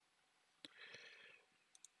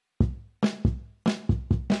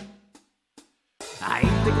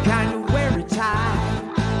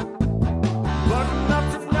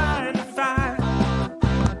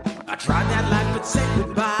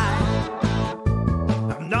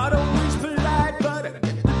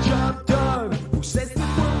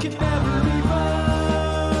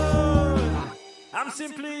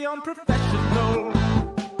simply unprofessional.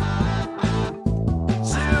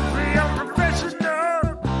 Simply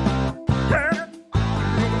unprofessional. Yeah.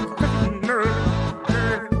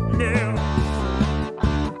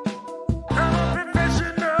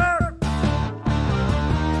 Unprofessional.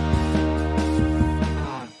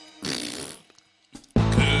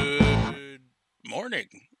 Good morning,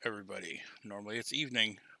 everybody. Normally it's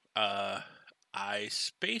evening. I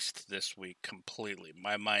spaced this week completely.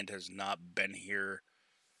 My mind has not been here.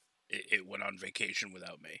 It went on vacation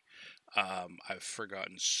without me. I've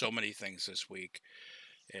forgotten so many things this week,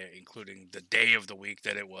 including the day of the week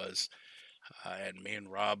that it was. And me and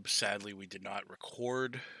Rob, sadly, we did not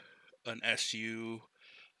record an SU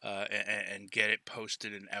and get it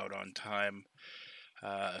posted and out on time.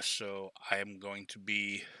 So I am going to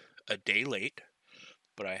be a day late.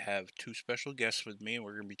 But I have two special guests with me, and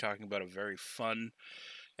we're going to be talking about a very fun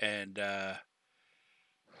and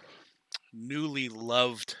newly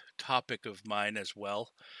loved topic of mine as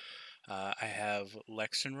well. I have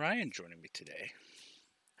Lex and Ryan joining me today.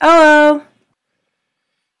 Hello.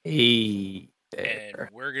 Hey And there.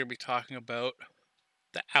 we're going to be talking about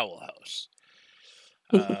The Owl House,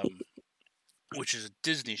 which is a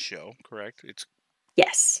Disney show, correct? It's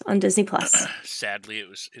Yes, on Disney Plus. sadly it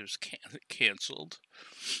was canceled.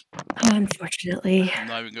 Unfortunately. I'm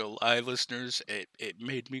not even going to lie, listeners. It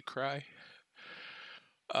made me cry.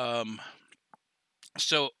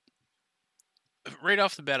 So right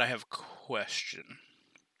off the bat, I have a question.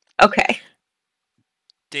 Okay.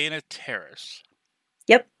 Dana Terrace.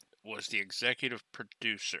 Yep. Was the executive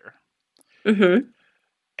producer, Mm-hmm.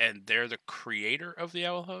 and they're the creator of the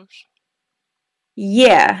Owl House?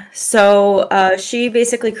 Yeah. So she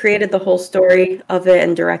basically created the whole story of it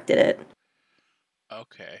and directed it.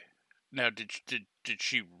 Okay. Now, did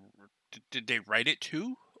they write it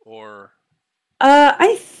too, or?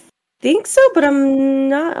 I think so, but I'm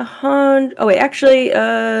not 100. Oh wait, actually,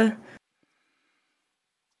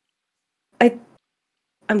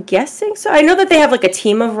 I'm guessing so. I know that they have like a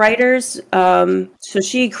team of writers. So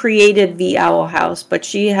she created the Owl House, but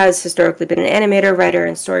she has historically been an animator, writer,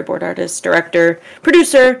 and storyboard artist, director,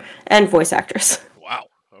 producer, and voice actress. Wow.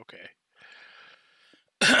 Okay.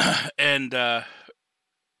 And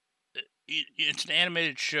it's an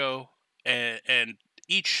animated show, and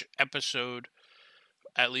each episode,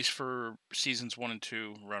 at least for seasons 1 and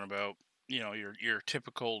 2, run about your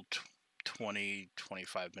typical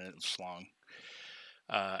 20-25 minutes long.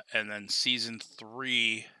 And then season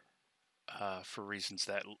 3, for reasons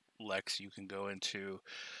that Lex you can go into,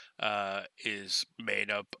 is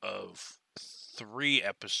made up of 3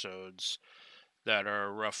 episodes that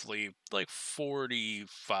are roughly like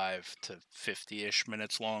 45 to 50-ish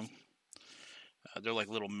minutes long. They're like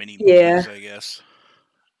little mini movies, I guess.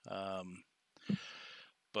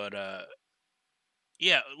 But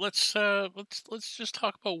yeah, let's just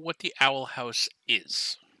talk about what the Owl House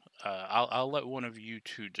is. I'll let one of you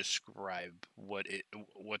two describe what it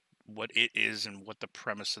is and what the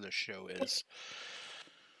premise of the show is.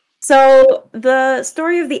 So the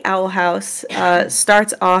story of the Owl House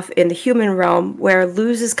starts off in the human realm, where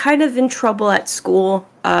Luz is kind of in trouble at school.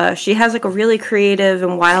 She has like a really creative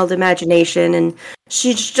and wild imagination, and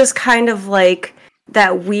she's just kind of like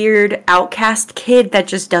that weird outcast kid that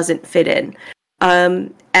just doesn't fit in.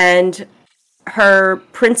 And her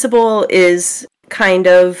principal is kind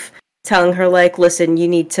of telling her like, listen, you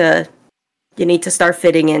need to start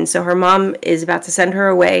fitting in. So her mom is about to send her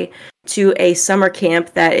away to a summer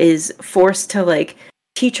camp that is forced to like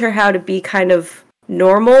teach her how to be kind of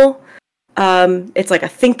normal. It's like a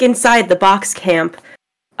think inside the box camp.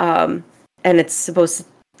 And it's supposed to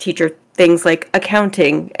teach her things like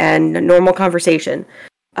accounting and normal conversation.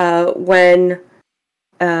 When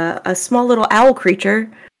a small little owl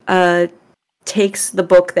creature takes the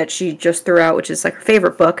book that she just threw out, which is like her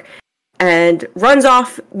favorite book, and runs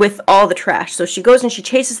off with all the trash. So she goes and she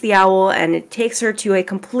chases the owl, and it takes her to a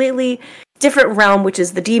completely different realm, which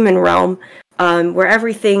is the demon realm, where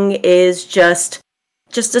everything is just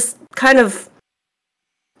this kind of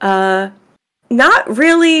not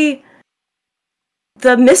really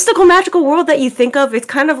the mystical, magical world that you think of. It's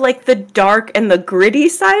kind of like the dark and the gritty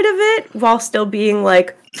side of it, while still being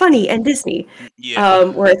like funny and Disney. Yeah.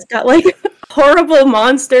 Where it's got like horrible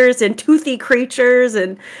monsters and toothy creatures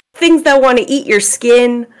and things that want to eat your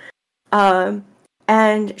skin. And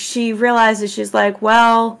she realizes, she's like,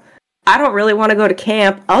 well, I don't really want to go to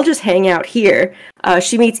camp. I'll just hang out here.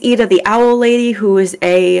 She meets Ida, the owl lady, who is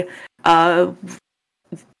a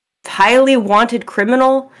highly wanted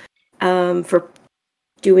criminal for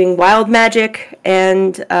doing wild magic.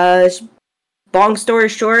 And long story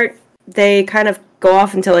short, they kind of go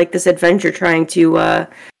off into like this adventure trying to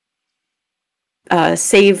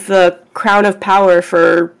save the crown of power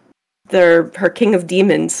for her king of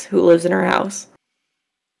demons who lives in her house.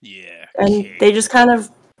 Yeah. And King. they just kind of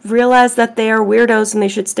realize that they are weirdos and they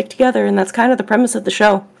should stick together, and that's kind of the premise of the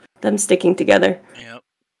show. Them sticking together. Yep.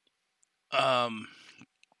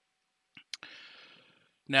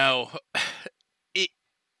 Now,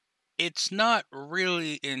 it's not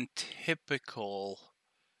really in typical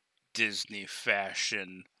Disney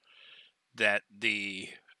fashion that the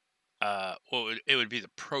it would be the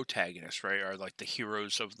protagonist, right? Or like the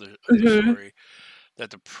heroes of the story.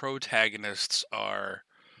 That the protagonists are,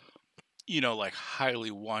 like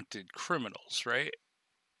highly wanted criminals, right?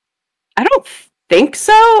 I don't think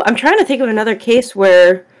so. I'm trying to think of another case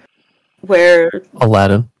where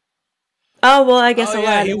Aladdin. oh well, I guess Oh yeah,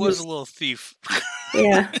 Aladdin. he was a little thief.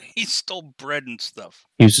 Yeah. He stole bread and stuff.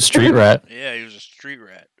 He was a street rat. Yeah, he was a street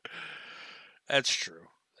rat. That's true.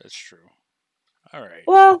 All right.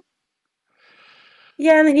 Well,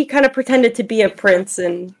 yeah, and then he kind of pretended to be a prince,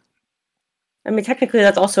 and I mean, technically,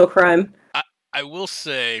 that's also a crime. I will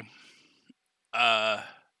say, the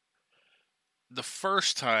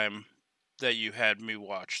first time that you had me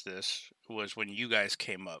watch this was when you guys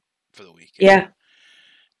came up for the weekend. Yeah.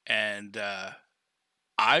 And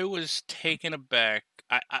I was taken aback.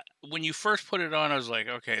 I when you first put it on, I was like,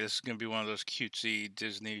 okay, this is gonna be one of those cutesy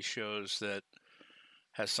Disney shows that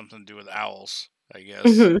has something to do with owls, I guess.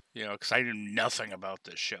 Mhm. Because I knew nothing about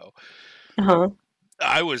this show. Uh-huh.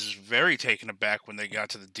 I was very taken aback when they got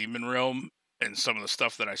to the demon realm and some of the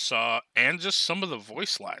stuff that I saw, and just some of the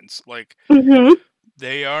voice lines. Like, Mm-hmm.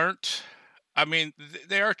 they aren't. I mean,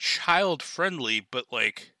 they are child friendly, but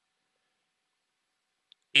like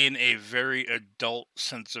in a very adult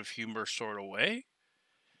sense of humor sort of way.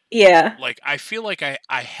 Yeah. Like, I feel like I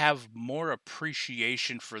have more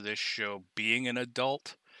appreciation for this show being an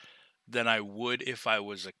adult than I would if I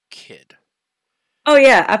was a kid. Oh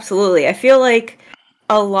yeah, absolutely. I feel like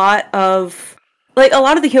a lot of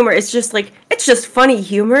the humor is just like it's just funny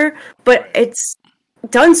humor, but Right. it's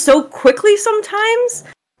done so quickly sometimes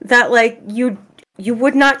that like you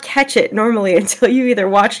would not catch it normally until you either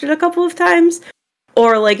watched it a couple of times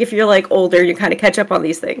or like if you're like older you kind of catch up on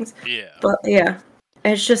these things. Yeah. But yeah,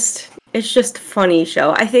 it's just funny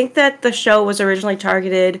show. I think that the show was originally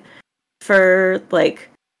targeted for like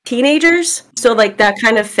teenagers, so like that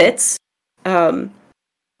kind of fits. But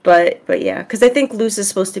yeah, because I think Luce is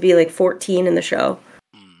supposed to be like 14 in the show.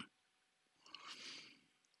 Mm.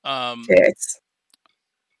 So it's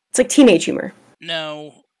like teenage humor.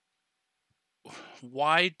 Now,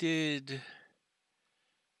 why did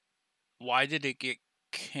it get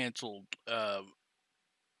canceled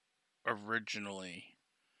originally?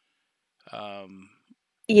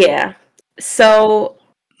 Yeah. So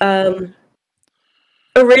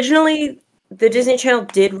originally the Disney Channel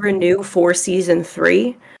did renew for season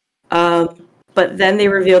 3. But then they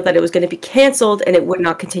revealed that it was going to be canceled and it would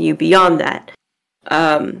not continue beyond that.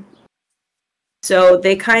 So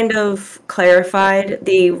they kind of clarified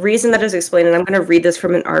the reason that is explained, and I'm going to read this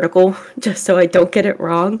from an article just so I don't get it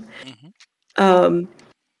wrong.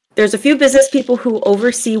 There's a few business people who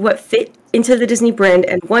oversee what fit into the Disney brand,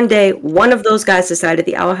 and one day, one of those guys decided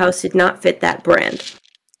the Owl House did not fit that brand.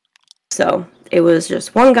 So it was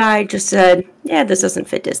just one guy just said, yeah, this doesn't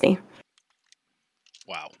fit Disney.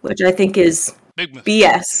 Wow. Which I think is Big mistake.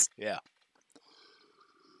 BS. Yeah.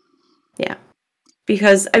 Yeah.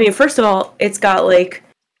 Because, I mean, first of all, it's got, like,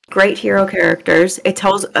 great hero characters. It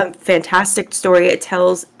tells a fantastic story. It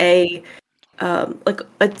tells it's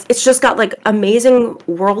just got, like, amazing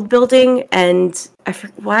world building, and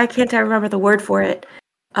why can't I remember the word for it?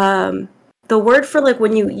 The word for, like,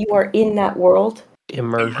 when you are in that world.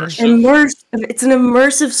 Immersive. It's an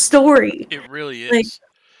immersive story. It really is. Like,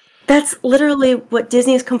 that's literally what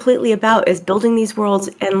Disney is completely about, is building these worlds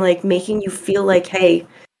and, like, making you feel like, hey,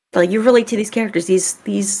 like, you relate to these characters.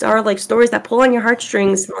 These are, like, stories that pull on your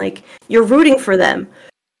heartstrings, and, like, you're rooting for them.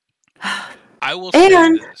 I will say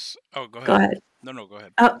this. Oh, go ahead. Go ahead. No, go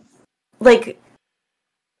ahead. Like,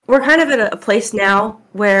 we're kind of at a place now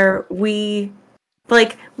where we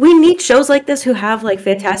need shows like this who have, like,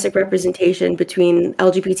 fantastic representation between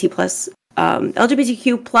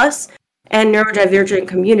LGBTQ plus and neurodivergent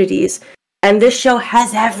communities. And this show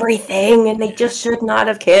has everything, and they just should not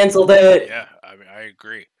have canceled it. Yeah, I mean, I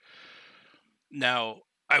agree. Now,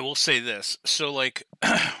 I will say this. So, like,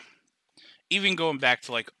 even going back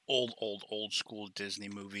to, like, old school Disney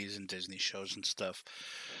movies and Disney shows and stuff,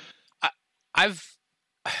 I've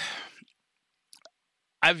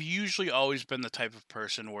usually always been the type of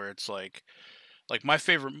person where it's like my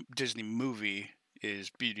favorite Disney movie is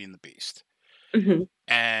Beauty and the Beast. Mhm.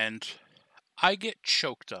 and I get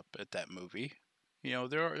choked up at that movie. You know,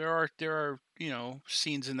 there are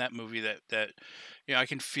scenes in that movie that I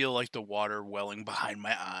can feel like the water welling behind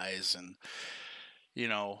my eyes, and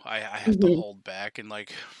I have to Mhm. hold back, and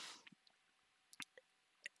like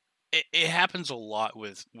it happens a lot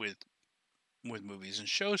with movies and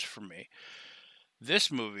shows for me.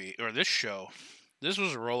 This movie or this show, this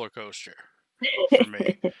was a roller coaster for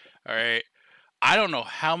me. All right. I don't know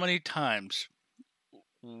how many times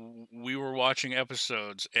we were watching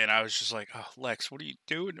episodes and I was just like, "Oh, Lex, what are you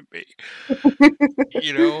doing to me?"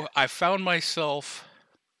 I found myself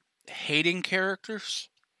hating characters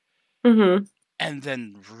Mhm. and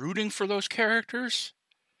then rooting for those characters,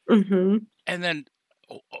 Mhm. and then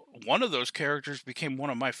one of those characters became one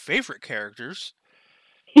of my favorite characters.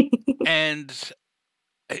 And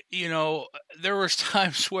there was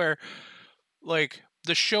times where like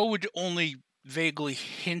the show would only vaguely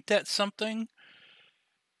hint at something,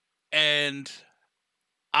 and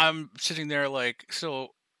I'm sitting there like,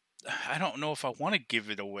 so I don't know if I want to give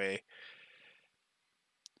it away.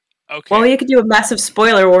 Okay, Well, you could do a massive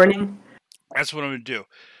spoiler warning. that's what I'm going to do.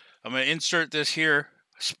 I'm going to insert this here.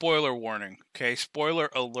 Spoiler warning. Okay, spoiler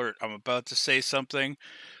alert. I'm about to say something.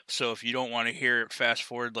 So if you don't want to hear it, fast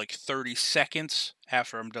forward like 30 seconds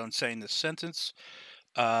after I'm done saying this sentence.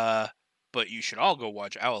 But you should all go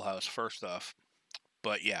watch Owl House first off.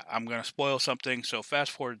 But yeah, I'm going to spoil something. So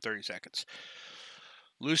fast forward 30 seconds.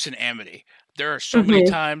 Luce and Amity. There are so many Mhm.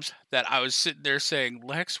 times that I was sitting there saying,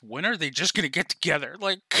 Lex, when are they just going to get together?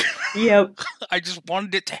 Like, Yep. I just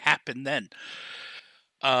wanted it to happen then.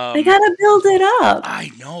 They gotta build it up.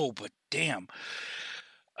 I know, but damn.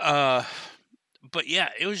 But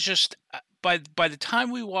yeah, it was just by the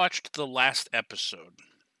time we watched the last episode,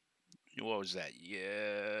 what was that?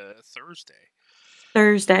 Yeah,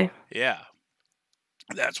 Thursday. Yeah,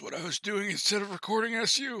 that's what I was doing instead of recording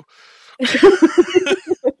SU.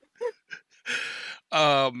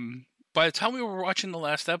 By the time we were watching the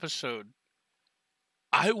last episode,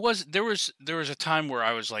 there was a time where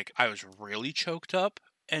I was really choked up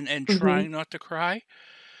and Mhm. trying not to cry.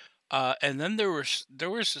 And then there was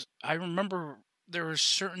I remember there were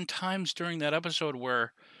certain times during that episode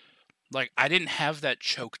where like I didn't have that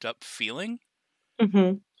choked up feeling,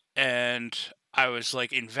 Mhm. and I was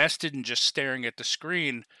like invested in just staring at the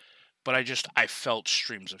screen, but I felt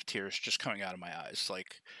streams of tears just coming out of my eyes,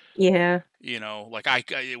 like Yeah.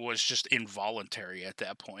 like it was just involuntary at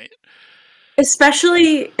that point.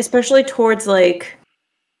 Especially towards like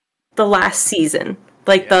the last season.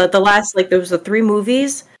 Like Yeah. the last, like there was the 3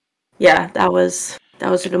 movies. Yeah, that was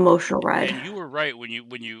an emotional ride. And you were right when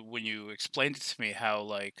you explained it to me how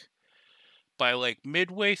like by like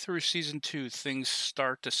midway through season 2 things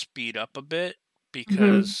start to speed up a bit Mhm.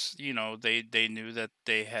 because they knew that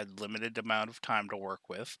they had limited amount of time to work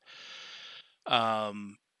with.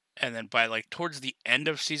 And then by like towards the end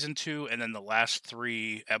of season 2 and then the last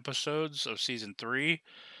 3 episodes of season 3,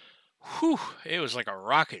 whew, it was like a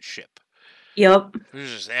rocket ship. Yep. It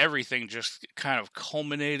was just everything just kind of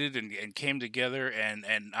culminated and came together, and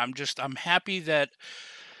I'm happy that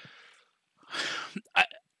I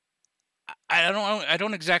I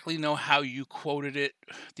don't exactly know how you quoted it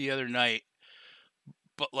the other night,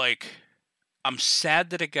 but like I'm sad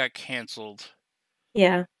that it got canceled.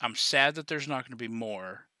 Yeah. I'm sad that there's not going to be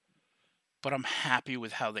more, but I'm happy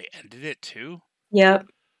with how they ended it too. Yep.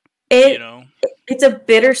 You know? It's a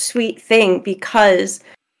bittersweet thing because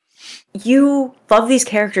you love these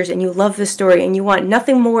characters and you love the story and you want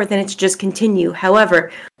nothing more than it to just continue.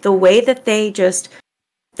 However, the way that they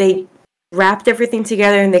wrapped everything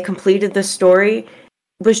together and they completed the story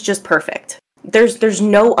was just perfect. There's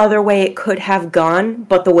no other way it could have gone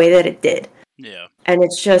but the way that it did. Yeah. And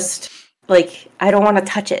it's just like I don't want to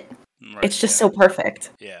touch it. Right, it's just so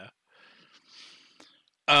perfect. Yeah.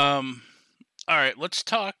 All right, let's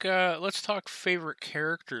talk favorite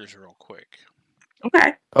characters real quick.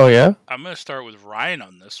 Okay. Oh yeah? I'm going to start with Ryan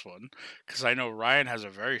on this one cuz I know Ryan has a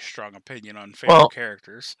very strong opinion on favorite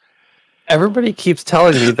characters. Everybody keeps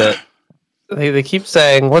telling me that they keep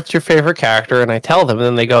saying, "What's your favorite character?" and I tell them and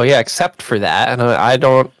then they go, "Yeah, except for that." And I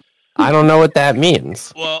don't know what that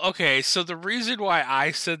means. Well, okay, so the reason why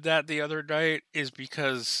I said that the other night is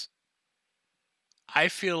because I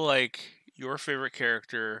feel like your favorite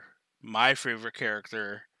character, my favorite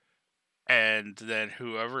character, and then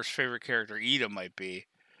whoever's favorite character Ida might be,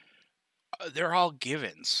 they're all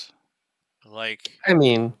givens. Like, I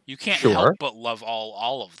mean, you can't sure. help but love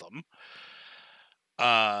all of them.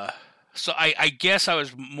 So I guess I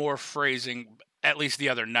was more phrasing, at least the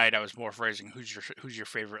other night I was more phrasing who's your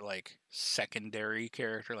favorite like secondary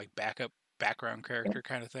character, like backup background character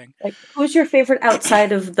kind of thing. Like, who's your favorite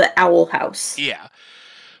outside of the Owl House? Yeah.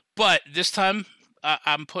 But this time,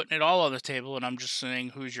 I'm putting it all on the table, and I'm just saying,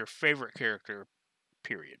 who's your favorite character,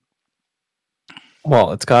 period.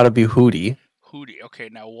 Well, it's got to be Hootie. Hootie. Okay,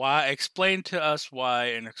 now why? Explain to us why,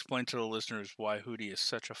 and explain to the listeners why Hootie is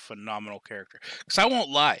such a phenomenal character. Because I won't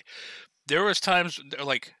lie, there was times,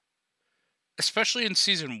 like, especially in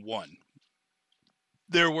season 1,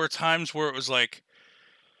 there were times where it was like,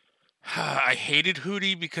 I hated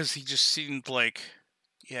Hootie because he just seemed like,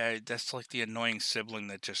 yeah, that's like the annoying sibling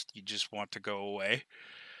that you just want to go away.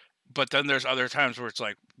 But then there's other times where it's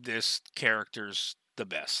like, this character's the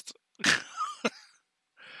best.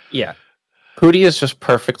 Yeah. Hootie is just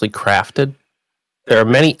perfectly crafted. There are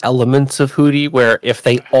many elements of Hootie where if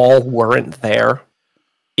they all weren't there,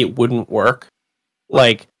 it wouldn't work.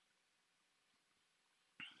 Like,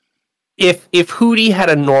 if Hootie had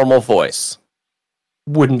a normal voice,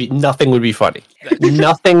 nothing would be funny.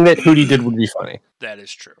 Nothing that Hootie did would be funny. That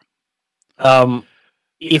is true.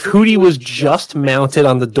 If Hootie was just mounted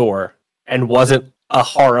on the door and wasn't a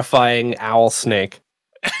horrifying owl snake,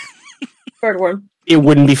 Third one. it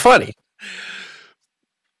wouldn't be funny.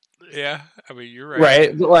 Yeah, I mean, you're right.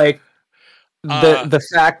 Right? Like, the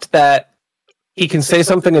fact that he can say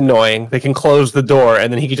something annoying, they can close the door,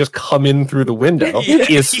 and then he can just come in through the window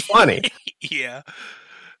is funny. Yeah.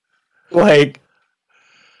 Like,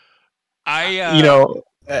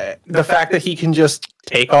 the fact that he can just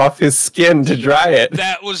take off his skin to dry it.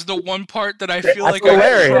 That was the one part that I feel That's like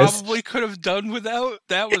hilarious. I probably could have done without.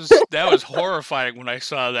 That was horrifying when I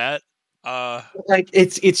saw that. Like,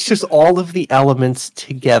 it's just all of the elements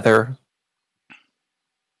together.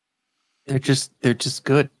 They're just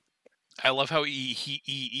good. I love how he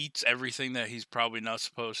eats everything that he's probably not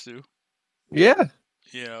supposed to. Yeah.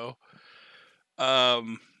 You know.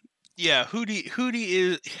 Yeah, Hootie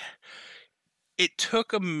is. It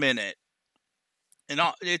took a minute, and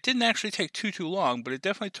it didn't actually take too long, but it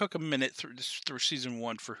definitely took a minute through season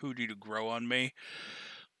 1 for Hootie to grow on me.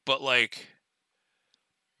 But like,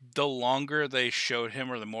 the longer they showed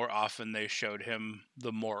him, or the more often they showed him,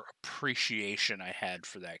 the more appreciation I had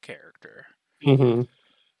for that character. Mm-hmm.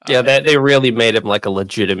 Yeah, they really made him like a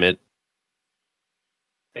legitimate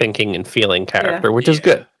thinking and feeling character, which is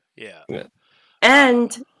good. Yeah.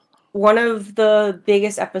 And one of the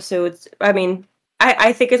biggest episodes, I mean,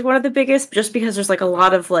 I think it's one of the biggest just because there's like a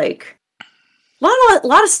lot of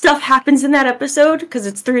stuff happens in that episode because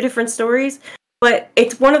it's 3 different stories, but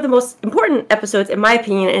it's one of the most important episodes in my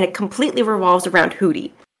opinion, and it completely revolves around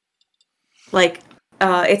Hootie. Like,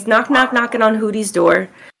 it's knocking on Hootie's door.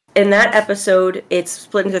 In that episode, it's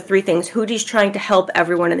split into 3 things. Hootie's trying to help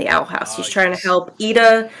everyone in the Owl House. He's trying to help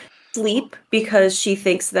Ida sleep because she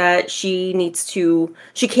thinks that she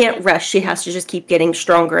can't rest. She has to just keep getting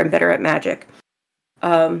stronger and better at magic.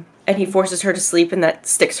 And he forces her to sleep, and that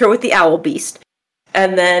sticks her with the Owl Beast.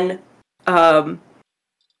 And then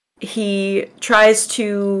he tries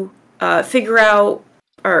to figure out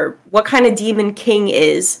what kind of demon King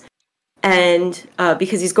is. And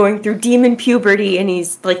because he's going through demon puberty, and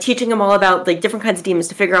he's like teaching him all about like different kinds of demons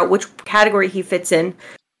to figure out which category he fits in.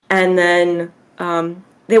 And then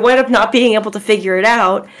they wind up not being able to figure it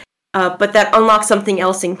out, but that unlocks something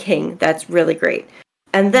else in King that's really great.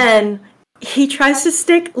 And then he tries to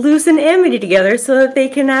stick Luz and Amity together so that they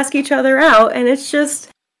can ask each other out, and it's just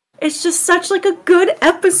such like a good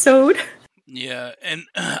episode. Yeah, and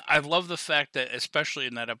I love the fact that, especially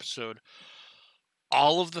in that episode,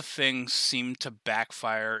 all of the things seem to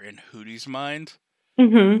backfire in Hootie's mind.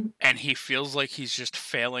 Mm-hmm. And he feels like he's just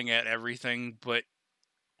failing at everything, but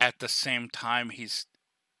at the same time, he's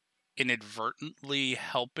inadvertently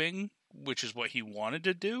helping, which is what he wanted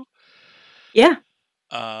to do. Yeah.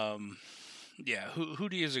 Yeah,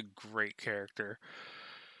 Hootie is a great character.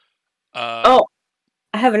 I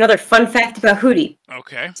have another fun fact about Hootie.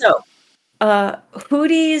 Okay. So,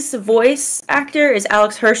 Hootie's voice actor is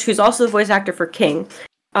Alex Hirsch, who's also the voice actor for King.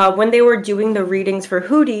 When they were doing the readings for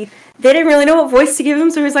Hootie, they didn't really know what voice to give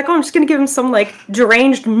him, so he was like, I'm just going to give him some, like,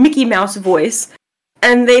 deranged Mickey Mouse voice.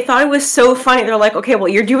 And they thought it was so funny. They're like, okay, well,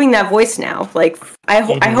 you're doing that voice now. Like, I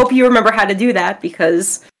hope you remember how to do that,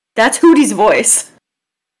 because that's Hootie's voice.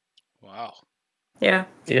 Wow. Yeah.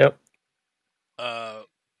 Yep.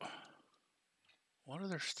 What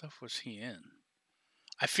other stuff was he in?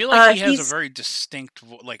 I feel like he has a he's- very distinct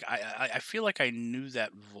like I feel like I knew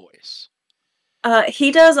that voice.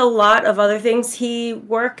 He does a lot of other things. He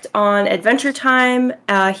worked on Adventure Time.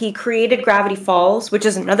 He created Gravity Falls, which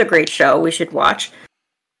is another great show we should watch.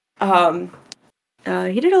 He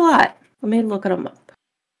did a lot. Let me look him up.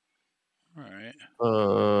 All right.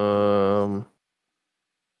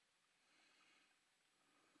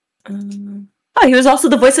 Oh, he was also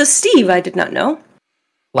the voice of Steve. I did not know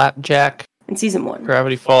Flapjack, in season 1.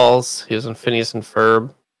 Gravity Falls. He was in Phineas and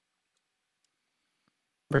Ferb.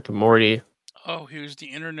 Rick and Morty. Oh, he was the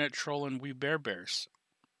internet troll in We Bare Bears.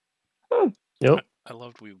 Yep. I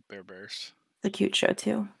loved We Bare Bears. It's a cute show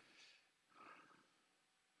too.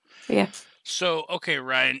 So, yeah. So, okay,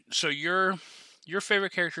 Ryan. So your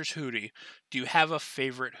favorite character is Hootie. Do you have a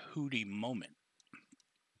favorite Hootie moment?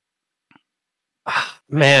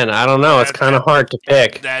 Man, I don't know. It's kind of hard to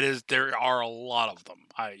pick. There are a lot of them.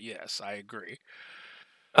 Yes, I agree.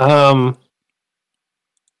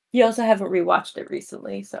 You also haven't rewatched it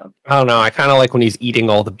recently, so. I don't know. I kind of like when he's eating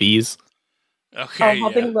all the bees. Okay.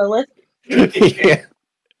 Helping Lilith. Yeah,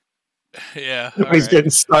 Yeah. when he's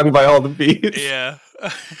getting stung by all the bees. Yeah.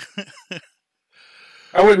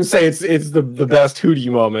 I wouldn't say it's the best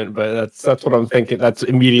Hootie moment, but that's what I'm thinking. That's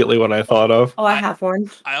immediately what I thought of. Oh, I have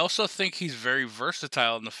one. I also think he's very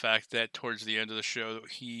versatile in the fact that towards the end of the show,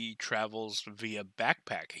 he travels via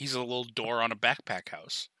backpack. He's a little door on a backpack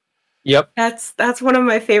house. Yep. That's one of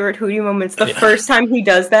my favorite Hootie moments. The first time he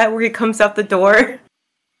does that, where he comes out the door,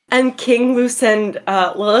 and King, Luce, and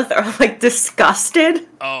Lilith are like disgusted.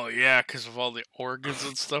 Oh yeah, because of all the organs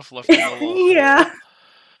and stuff left in the little hole. Yeah.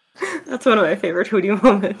 That's one of my favorite Hootie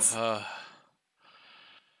moments.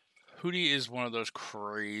 Hootie is one of those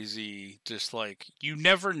crazy, just like, you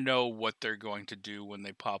never know what they're going to do when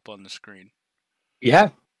they pop on the screen. Yeah.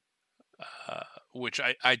 Which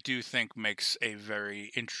I do think makes a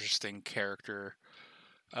very interesting character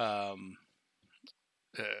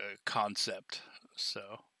concept.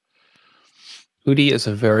 So Hootie is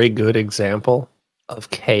a very good example of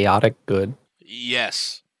chaotic good.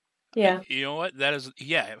 yes. Yeah. You know what?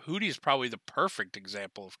 Hootie is probably the perfect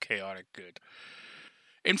example of chaotic good.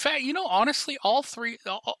 In fact, honestly, all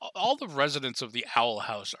the residents of the Owl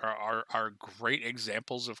House are great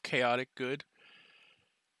examples of chaotic good.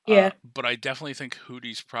 Yeah. But I definitely think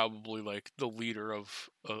Hootie's probably like the leader of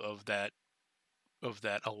that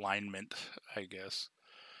alignment, I guess.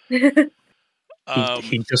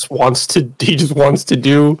 He just wants to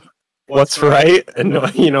do what's right, and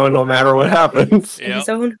no matter what happens. In his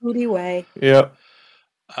own Hootie way. Yeah.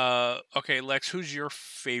 Okay, Lex, who's your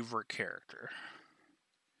favorite character?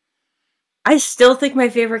 I still think my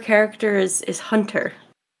favorite character is Hunter.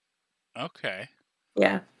 Okay.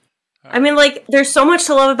 Yeah. I mean, like, there's so much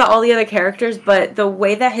to love about all the other characters, but the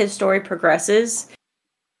way that his story progresses,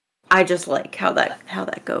 I just like how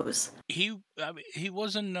that goes. He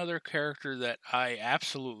was another character that I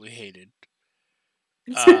absolutely hated.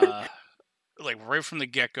 Like right from the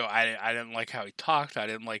get-go, I didn't like how he talked. I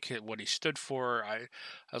didn't like what he stood for. I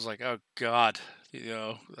was like, oh God,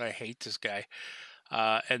 I hate this guy.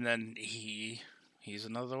 And then he's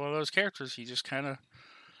another one of those characters. He just kind of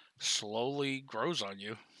slowly grows on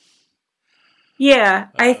you. Yeah,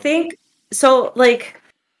 I think so.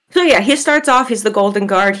 Yeah, he starts off. He's the Golden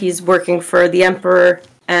Guard. He's working for the Emperor,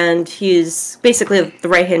 and he's basically the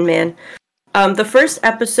right-hand man. The first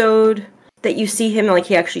episode that you see him, like,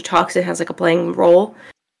 he actually talks and has like a playing role.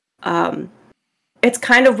 It's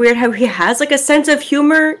kind of weird how he has like a sense of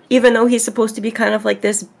humor, even though he's supposed to be kind of like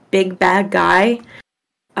this big bad guy.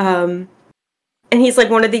 And he's like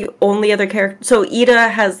one of the only other characters. So Ida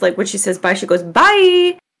has, like, when she says bye, she goes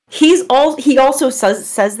bye. He also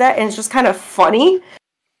says that, and it's just kind of funny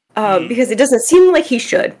because it doesn't seem like he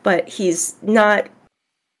should, but he's not.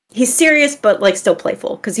 He's serious, but like still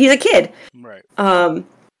playful because he's a kid. Right. And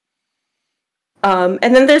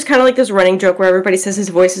then there's kind of like this running joke where everybody says his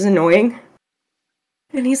voice is annoying,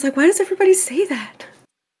 and he's like, "Why does everybody say that?"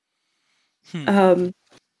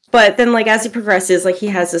 But then, like, as he progresses, like, he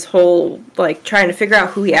has this whole, like, trying to figure out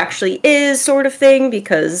who he actually is sort of thing,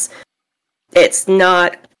 because it's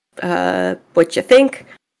not what you think.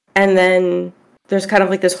 And then there's kind of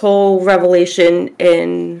like this whole revelation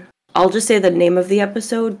in, I'll just say the name of the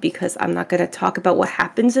episode, because I'm not going to talk about what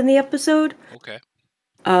happens in the episode. Okay.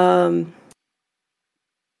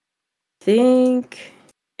 Think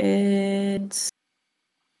it's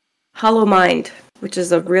Hollow Mind, which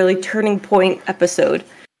is a really turning point episode.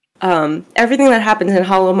 Everything that happens in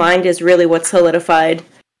Hollow Mind is really what solidified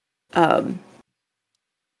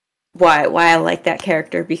why I like that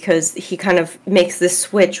character, because he kind of makes this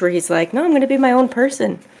switch where he's like, no, I'm going to be my own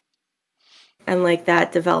person. And like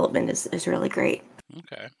that development is really great.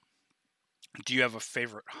 Okay. Do you have a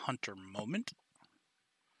favorite Hunter moment?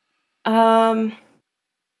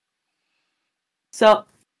 So,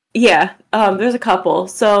 yeah, there's a couple.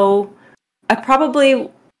 So,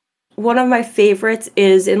 one of my favorites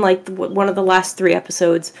is in like one of the last 3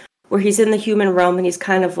 episodes where he's in the human realm and he's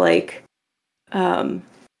kind of like,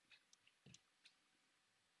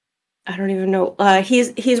 I don't even know.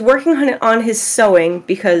 He's working on his sewing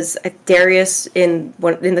because Darius in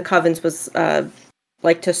the covens was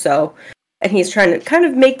like to sew, and he's trying to kind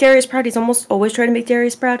of make Darius proud. He's almost always trying to make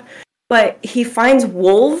Darius proud, but he finds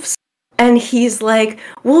wolves, and he's like,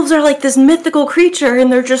 wolves are like this mythical creature,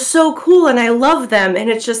 and they're just so cool, and I love them. And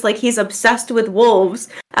it's just like he's obsessed with wolves.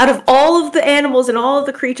 Out of all of the animals and all of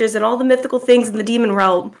the creatures and all the mythical things in the demon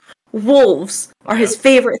realm, wolves are his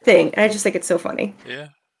favorite thing, and I just think it's so funny. Yeah.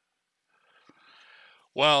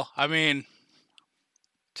 Well, I mean,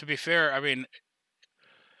 to be fair, I mean,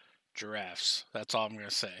 giraffes. That's all I'm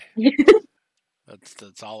gonna say.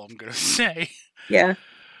 That's all I'm gonna say. Yeah.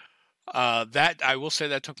 That I will say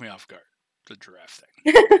that took me off guard. The giraffe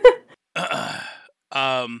thing.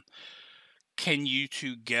 Can you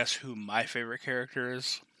two guess who my favorite character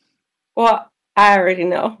is? Well, I already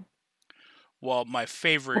know. Well, my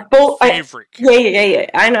favorite character. Yeah.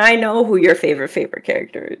 I know who your favorite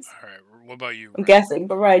character is. All right. What about you, Ryan? I'm guessing,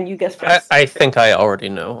 but Ryan, you guess first. I think I already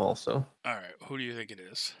know also. All right. Who do you think it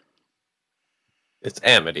is? It's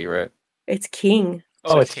Amity, right? It's King.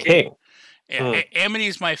 It's King. Yeah,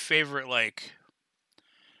 Amity's my favorite, like,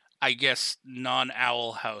 I guess,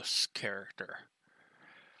 non-Owl House character.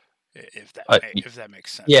 If that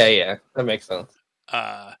makes sense. Yeah, that makes sense.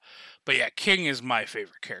 But yeah, King is my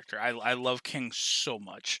favorite character. I love King so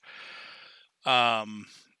much.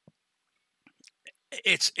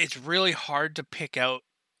 It's really hard to pick out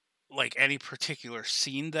like any particular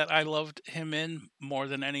scene that I loved him in more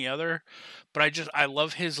than any other, but I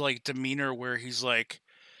love his like demeanor where he's like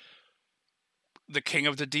the king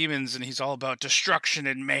of the demons and he's all about destruction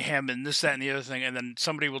and mayhem and this, that, and the other thing, and then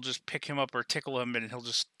somebody will just pick him up or tickle him and he'll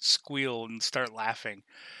just squeal and start laughing.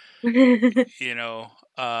 You know,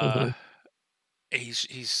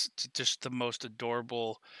 he's just the most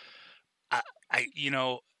adorable. I you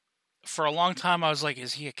know, for a long time I was like,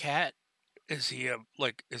 is he a cat? Is he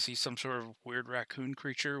some sort of weird raccoon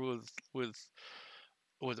creature with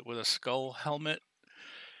a skull helmet?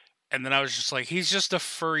 And then I was just like, he's just a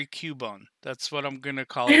furry Cubone. That's what I'm gonna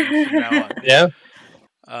call him from now on. Yeah.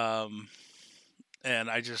 And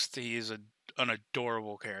he's an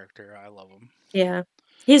adorable character. I love him. Yeah,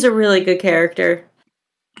 he's a really good character.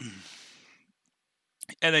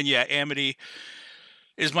 And then yeah, Amity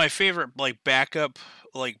is my favorite, like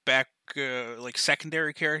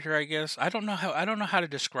secondary character, I guess. I don't know how to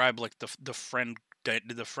describe like the friend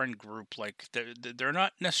group. Like they're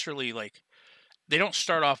not necessarily like, they don't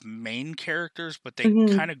start off main characters, but they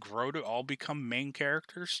kind of grow to all become main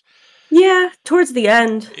characters. Yeah, towards the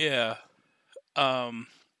end. Yeah. But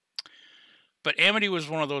Amity was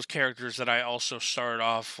one of those characters that I also started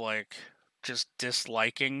off like just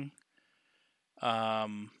disliking.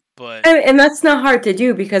 But and that's not hard to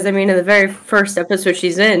do because I mean, in the very first episode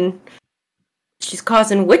she's in, she's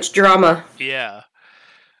causing witch drama. Yeah.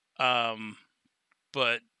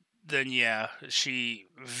 But then yeah, she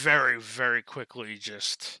very, very quickly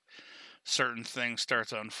just certain things start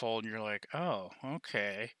to unfold and you're like, oh,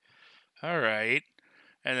 okay. All right.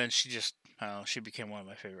 And then she became one of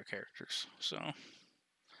my favorite characters. So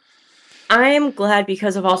I am glad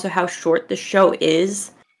because of also how short the show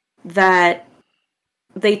is that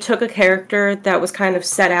they took a character that was kind of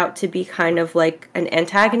set out to be kind of like an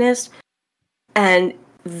antagonist, and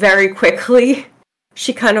very quickly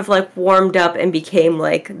she kind of like warmed up and became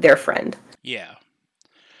like their friend. Yeah.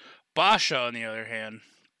 Basha, on the other hand.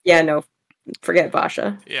 Yeah, no, forget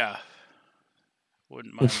Basha. Yeah.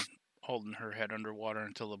 Wouldn't mind holding her head underwater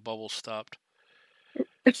until the bubbles stopped.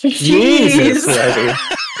 Jesus, Eddie.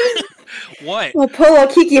 What? Well, Polo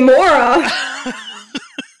Kikimora.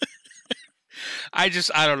 I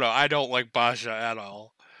don't know. I don't like Basha at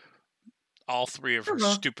all. All three of her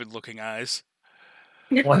stupid looking eyes.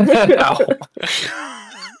 Wow.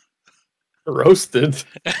 Roasted.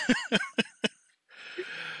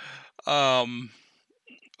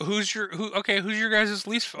 Who's your guys'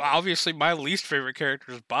 least? Obviously, my least favorite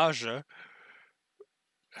character is Basha.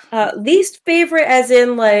 Least favorite, as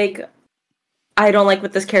in like, I don't like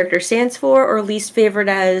what this character stands for, or least favorite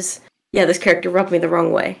as, yeah, this character rubbed me the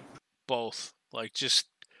wrong way. Both, like just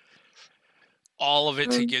all of it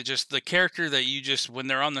to get just the character that you just when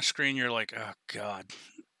they're on the screen, you're like, oh god.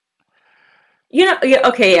 You know, yeah,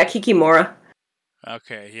 okay, yeah, Kikimora.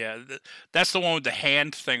 Okay, yeah, that's the one with the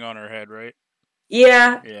hand thing on her head, right?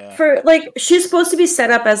 Yeah. Yeah. For like, she's supposed to be set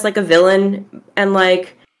up as like a villain, and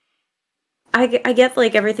like, I get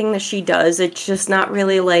like everything that she does. It's just not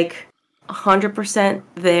really like 100%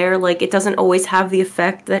 there. Like, it doesn't always have the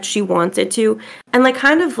effect that she wants it to, and like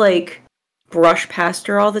kind of like brush past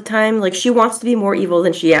her all the time. Like, she wants to be more evil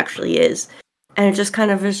than she actually is, and it just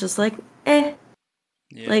kind of is just like, eh.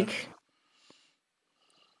 Yeah. Like,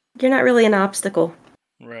 you're not really an obstacle.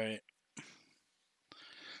 Right.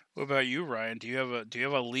 What about you, Ryan? Do you have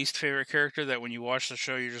a least favorite character that when you watch the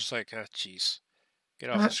show you're just like, ah, jeez, get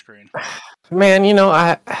off the screen? Man,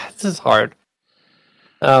 this is hard.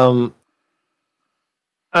 I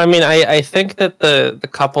mean, I think that the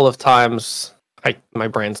couple of times my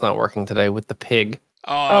brain's not working today with the pig,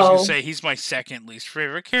 Oh, I was gonna Oh. say he's my second least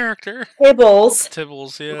favorite character. Tibbles.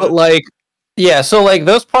 Tibbles, yeah. but like, yeah, so like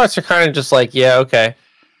those parts are kind of just like, yeah, okay,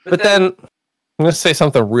 but then I'm gonna say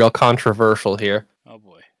something real controversial here, Oh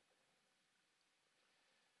boy.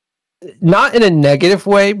 not in a negative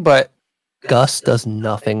way, but Gus does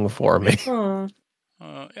nothing for me. Oh,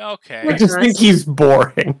 Okay. I just think he's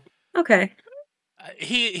boring. okay.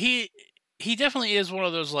 He definitely is one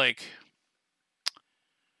of those like.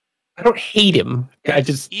 I don't hate him. I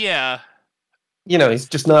just, Yeah. he's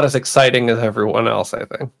just not as exciting as everyone else, I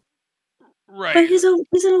think. Right. But he's an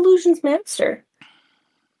illusions master.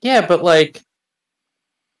 Yeah, but like,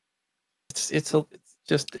 it's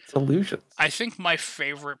illusions. I think my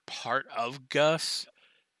favorite part of Gus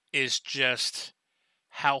is just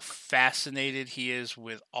how fascinated he is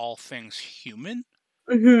with all things human.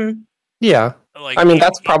 Mm-hmm. Yeah, Like, I mean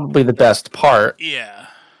that's probably the best part. Yeah.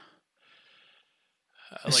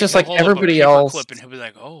 It's just he'll like hold up a everybody paper else. clip and he'll be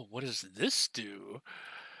like, "Oh, what does this do?"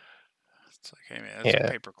 It's like, hey man, that's Yeah.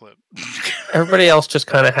 a paperclip. Everybody else just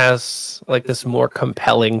kind of has like this more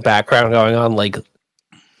compelling background going on, like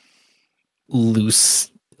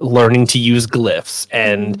loose learning to use glyphs,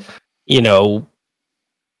 and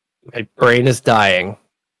my brain is dying.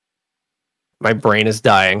 My brain is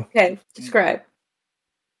dying. Okay, describe.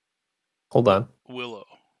 Hold on. Willow.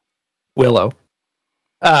 Willow.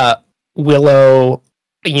 Willow,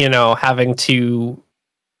 having to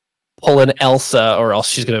pull an Elsa or else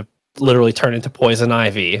she's gonna literally turn into Poison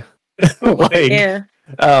Ivy. Yeah.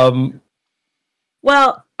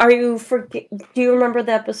 Well, do you remember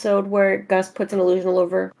the episode where Gus puts an illusion all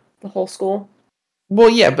over the whole school? Well,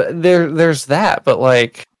 yeah, but there's that, but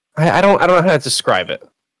like I don't know how to describe it.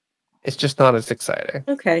 It's just not as exciting.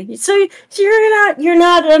 Okay, so you're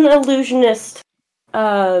not an illusionist,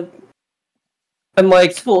 And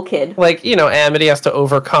like school kid. like Amity has to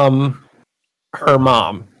overcome her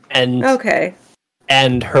mom and Okay.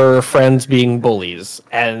 and her friends being bullies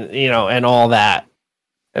and and all that,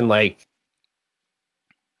 and like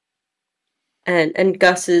And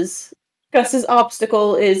Gus's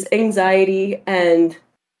obstacle is anxiety and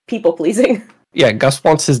people pleasing. yeah, Gus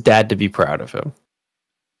wants his dad to be proud of him.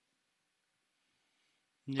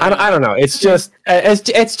 Yeah. I don't know. It's just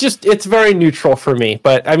it's very neutral for me.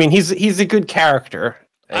 But I mean, he's a good character.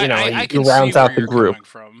 I He can rounds see out where the you're group. coming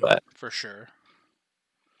from, but- for sure.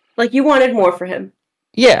 Like you wanted more for him.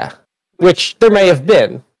 Yeah, which there may have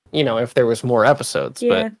been, if there was more episodes.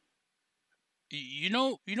 Yeah. But You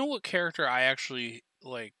know what character I actually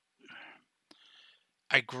like.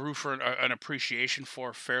 I grew for an appreciation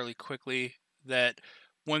for fairly quickly. That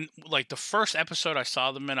when like the first episode I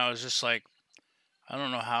saw them in, I was just like, I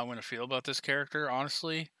don't know how I'm gonna feel about this character,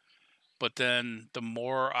 honestly. But then the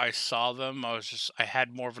more I saw them, I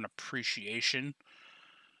had more of an appreciation.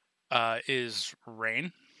 Is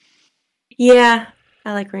Rain. Yeah,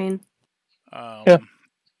 I like Rain. Yeah.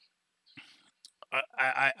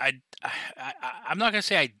 I'm not gonna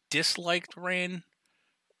say I disliked Rain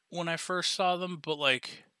when I first saw them, but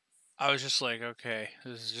like I was just like, okay,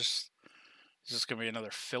 is this gonna be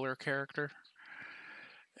another filler character?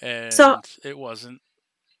 And it wasn't.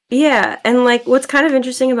 Yeah, and like what's kind of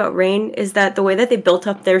interesting about Rain is that the way that they built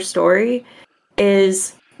up their story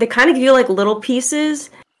is they kind of give you like little pieces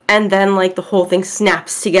and then like the whole thing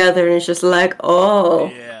snaps together and it's just like, oh.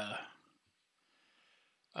 Yeah.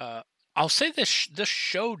 I'll say this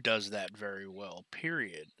show does that very well.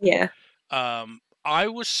 Period. Yeah. I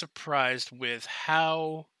was surprised with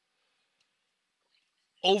how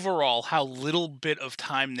little bit of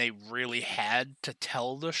time they really had to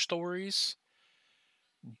tell the stories,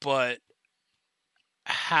 but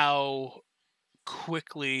how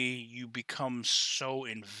quickly you become so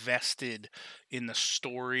invested in the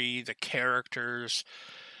story, the characters.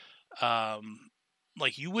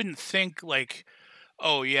 Like you wouldn't think like,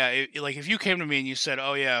 oh yeah, like if you came to me and you said,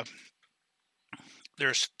 oh yeah,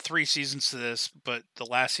 there's 3 seasons to this, but the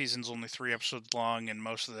last season's only 3 episodes long and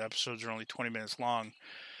most of the episodes are only 20 minutes long,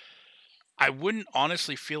 I wouldn't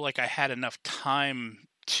honestly feel like I had enough time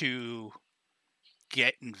to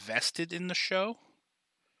get invested in the show.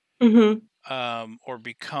 Mm-hmm. Or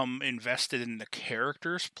become invested in the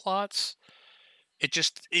characters' plots. It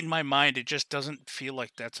just, in my mind, it just doesn't feel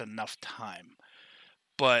like that's enough time.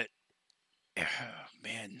 But,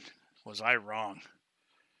 man, was I wrong.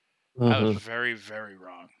 I was very, very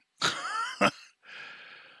wrong.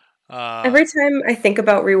 Every time I think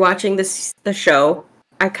about rewatching the show,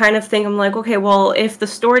 I kind of think I'm like, okay, well, if the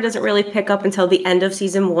story doesn't really pick up until the end of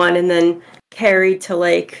season 1 and then carried to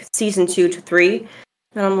like season 2 to 3,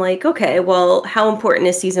 then I'm like, okay, well, how important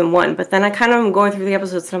is season 1? But then I kind of am going through the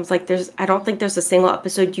episodes and I was like, I don't think there's a single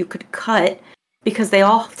episode you could cut because they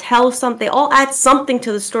all they all add something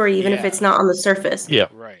to the story, even if Yeah. it's not on the surface. Yeah.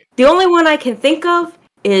 right. The only one I can think of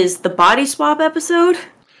is the body swap episode.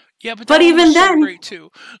 Yeah, but But that one even was so then- great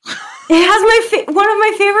too. It has one of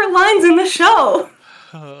my favorite lines in the show.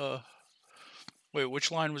 Wait,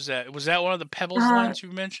 which line was that? Was that one of the Pebbles Uh, lines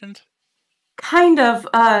you mentioned? Kind of.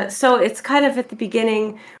 So it's kind of at the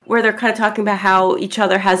beginning where they're kind of talking about how each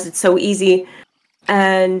other has it so easy,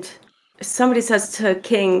 and somebody says to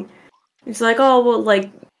King, he's like, "Oh well,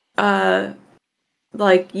 like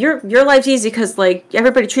your life's easy because like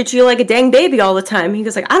everybody treats you like a dang baby all the time." He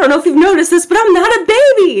goes like, "I don't know if you've noticed this, but I'm not a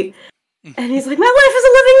baby." And he's like, "My life is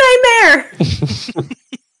a living nightmare."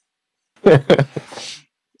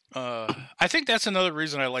 I think that's another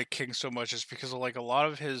reason I like King so much is because of like a lot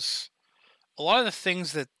of the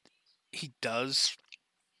things that he does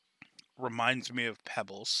reminds me of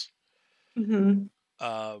Pebbles. Mm-hmm.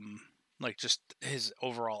 Like just his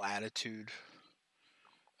overall attitude.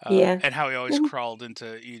 Yeah. And how he always Mhm. crawled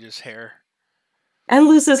into Edith's hair And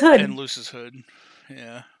Luce's hood. and Luce's hood.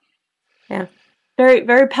 Yeah. Very,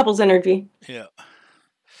 very Pebbles energy. Yeah.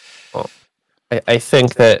 I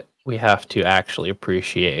think that we have to actually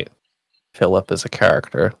appreciate Philip as a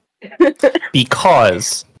character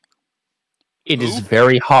because it is Who?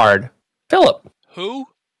 very hard. Philip. Who?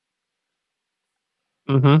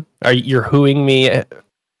 Mm-hmm. Are you're hooing me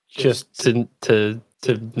just to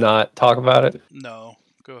not talk about it? No.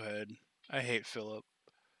 Go ahead. I hate Philip.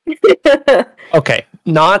 Okay,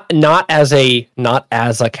 not as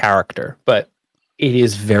a character, but it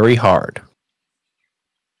is very hard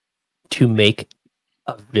to make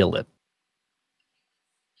a villain,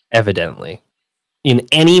 evidently, in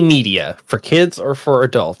any media, for kids or for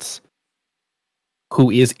adults,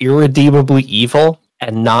 who is irredeemably evil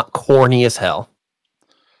and not corny as hell.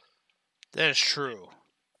 That is true.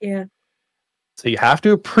 Yeah. So you have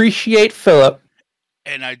to appreciate Philip.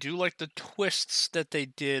 And I do like the twists that they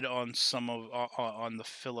did on some of on the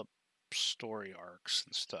Philip story arcs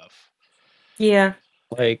and stuff. Yeah.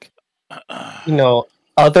 Like, you know,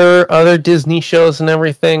 other Disney shows and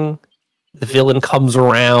everything, the villain comes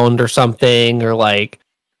around or something, or like,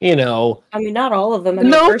 you know, I mean, not all of them. I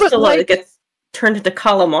mean, No, but, Ursula like- gets turned into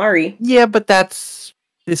calamari. yeah, but that's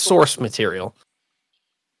the source material.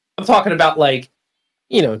 I'm talking about like,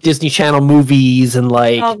 you know, Disney Channel movies and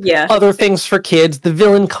like Oh yeah. other things for kids. The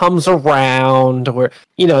villain comes around, or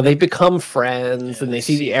you know, they become friends Yeah, and they they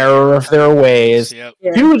see see the error of their ways. Yep.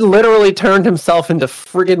 Yeah. Dude literally turned himself into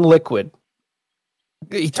friggin' liquid.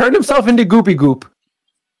 He turned himself into Goopy Goop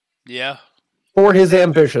Yeah. for his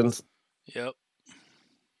ambitions. Yep.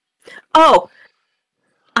 Oh,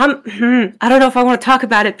 I don't know if I want to talk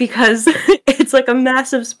about it because it's like a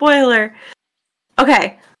massive spoiler.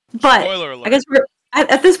 Okay, but Spoiler alert. I guess we're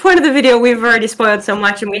at this point of the video. We've already spoiled so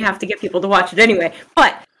much, and we have to get people to watch it anyway.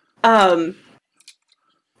 But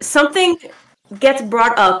something gets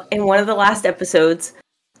brought up in one of the last episodes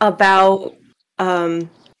about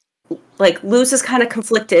like Luz is kind of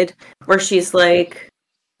conflicted, where she's like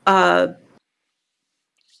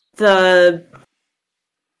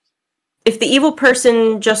if the evil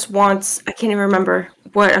person just wants, I can't even remember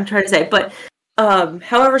what I'm trying to say, but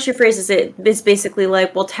however she phrases it is basically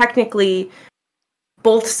like, well, technically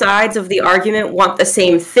both sides of the argument want the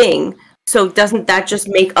same thing, so doesn't that just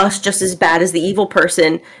make us just as bad as the evil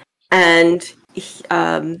person? And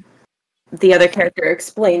the other character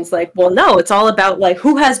explains like, well, no, it's all about like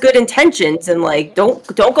who has good intentions, and like don't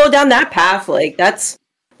go down that path, like that's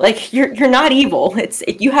like you're not evil,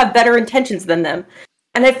 you have better intentions than them.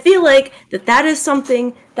 And I feel like that is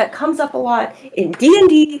something that comes up a lot in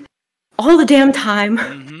D&D all the damn time.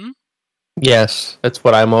 Mm-hmm. Yes, that's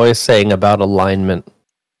what I'm always saying about alignment.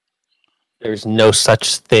 There's no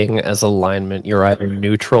such thing as alignment. You're either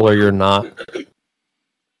neutral or you're not.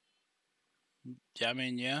 Yeah, I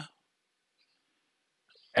mean, yeah.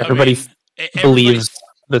 Everybody Everybody- believes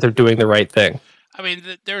that they're doing the right thing. I mean,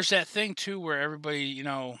 there's that thing too where everybody,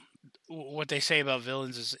 what they say about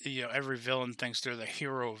villains is, every villain thinks they're the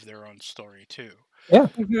hero of their own story too.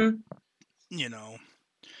 Mm-hmm.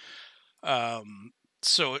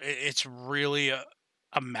 So it's really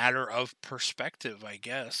a matter of perspective, I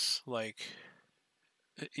guess. Like,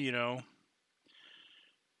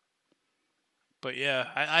 But yeah,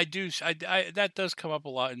 I do that does come up a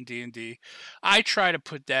lot in D&D. I try to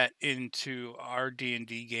put that into our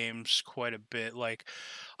D&D games quite a bit. Like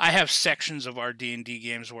I have sections of our D&D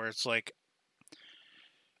games where it's like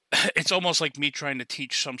it's almost like me trying to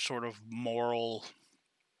teach some sort of moral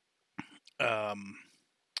um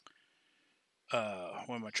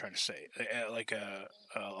what am I trying to say? Like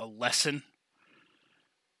a lesson,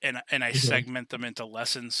 and I Mhm. segment them into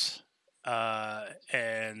lessons,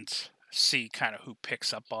 and see kind of who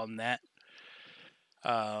picks up on that.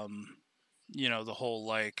 Um, the whole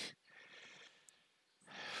like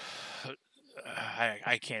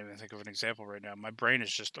I can't even think of an example right now. My brain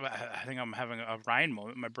is just I think I'm having a Ryan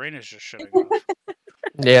moment. My brain is just shutting off.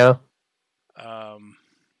 Yeah. Um,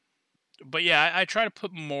 but yeah, I try to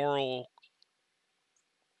put moral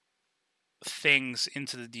things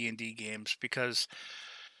into the D&D games because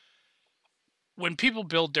when people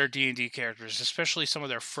build their D&D characters, especially some of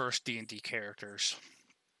their first D&D characters,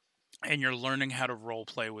 and you're learning how to role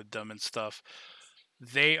play with them and stuff,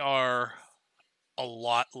 they are a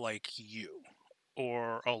lot like you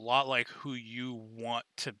or a lot like who you want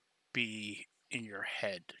to be in your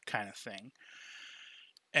head kind of thing.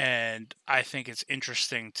 And I think it's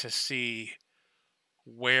interesting to see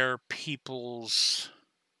where people's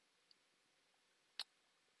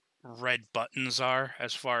red buttons are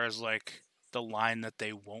as far as like the line that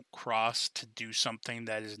they won't cross to do something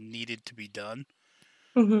that is needed to be done.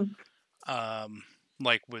 Mm-hmm. Um,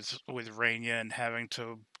 like with Raina and having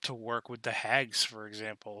to work with the hags, for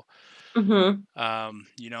example. Mm-hmm.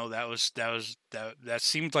 That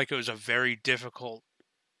seemed like it was a very difficult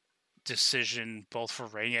decision both for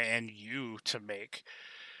Raina and you to make.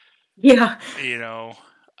 Yeah. You know,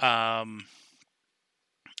 um,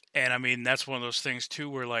 and I mean that's one of those things too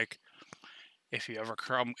where like if you ever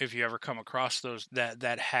come across those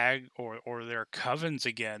that hag or their covens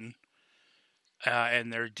again,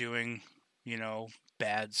 and they're doing you know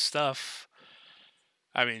bad stuff.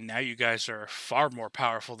 I mean, now you guys are far more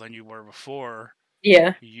powerful than you were before.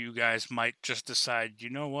 Yeah. You guys might just decide, you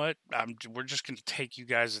know what? We're just going to take you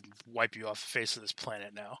guys and wipe you off the face of this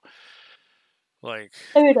planet now. Like,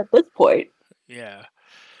 I mean, at this point. yeah.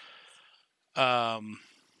 Um,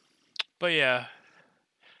 but yeah,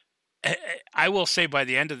 I will say by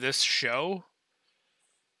the end of this show,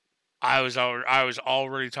 I was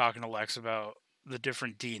already talking to Lex about the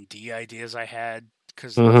different D&D ideas I had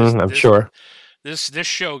because I'm sure. this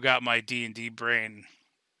show got my D&D brain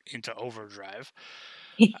into overdrive.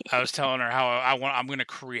 I was telling her how I'm going to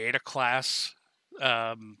create a class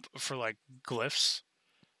for like glyphs,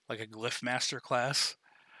 like a glyph master class.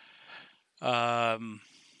 Um,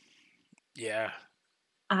 yeah,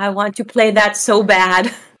 I want to play that so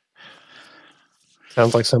bad.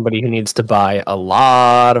 Sounds like somebody who needs to buy a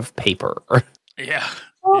lot of paper. yeah,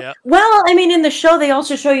 Well, yeah. well, I mean, in the show, they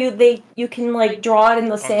also show you can like draw it in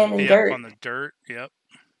the sand and dirt. On the dirt. Yep.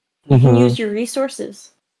 You can Mhm. use your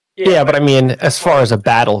resources. Yeah, but I mean, as far as a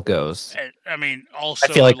battle goes, And, I mean, I also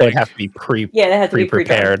feel like they'd like have to be Yeah, they have to be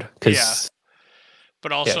pre-prepared yeah, because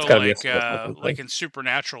but yeah, it's also got to be a skillful like thing. in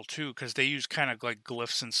Supernatural too, because they use kind of like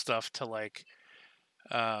glyphs and stuff to like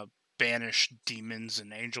uh banish demons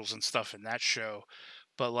and angels and stuff in that show.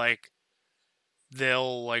 But like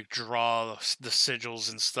they'll like draw the sigils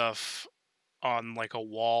and stuff on like a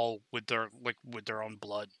wall with their own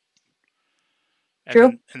blood,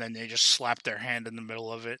 True. and then they just slap their hand in the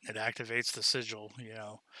middle of it and it activates the sigil.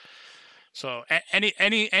 So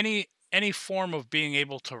any form of being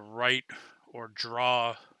able to write or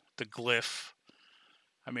draw the glyph,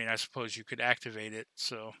 I mean, I suppose you could activate it.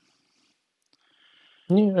 So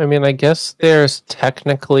Yeah, I mean, I guess there's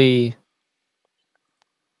technically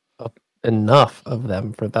enough of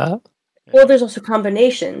them for that. Well, yeah, there's also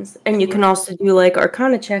combinations, and you can Right. also do like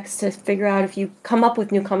Arcana checks to figure out if you come up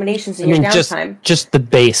with new combinations in I your mean, downtime. just the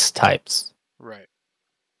base types. Right.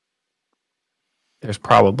 There's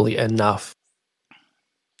probably enough.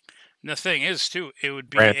 And the thing is, too, it would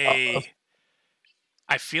be Branch off of.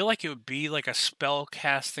 I feel like it would be like a spell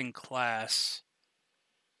casting class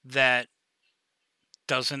that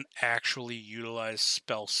doesn't actually utilize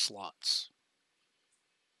spell slots.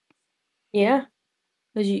 Yeah,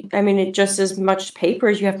 I mean, it just as much paper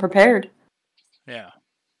as you have prepared. Yeah.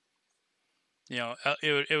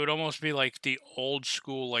 It would almost be like the old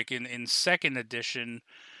school, like in second edition,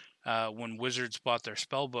 when wizards bought their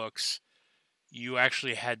spell books, you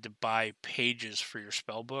actually had to buy pages for your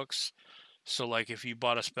spell books. So, like, if you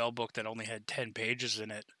bought a spell book that only had 10 pages in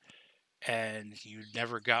it and you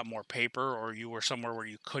never got more paper, or you were somewhere where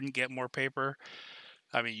you couldn't get more paper,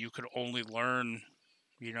 I mean, you could only learn,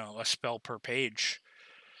 a spell per page.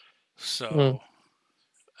 Hmm. So,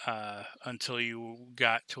 until you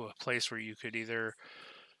got to a place where you could either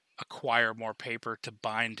acquire more paper to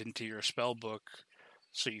bind into your spell book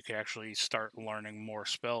so you could actually start learning more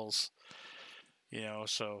spells.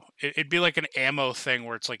 So it'd be like an ammo thing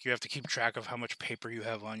where it's like you have to keep track of how much paper you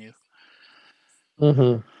have on you.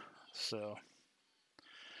 Mm-hmm. So,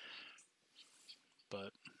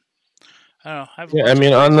 but I don't know. I have Yeah, lots I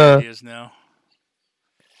mean, of on crazy the ideas now.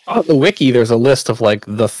 on the wiki, there's a list of like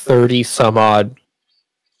the 30 some odd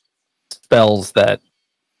spells that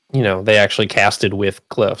they actually casted with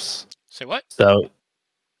glyphs. Say what? So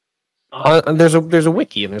there's a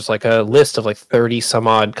wiki, and there's like a list of like 30 some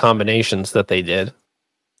odd combinations that they did,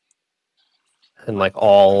 and like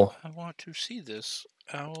all. I want to see this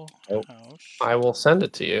owl Oh. house. I will send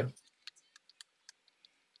it to you.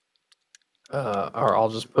 Or I'll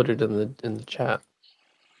just put it in the chat.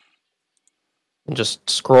 And just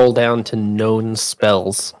scroll down to known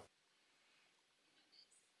spells.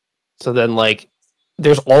 So then, like,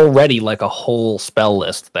 there's already like a whole spell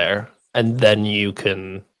list there, and then you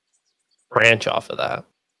can branch off of that.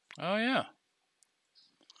 Oh yeah.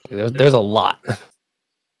 There's a lot.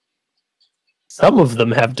 Some of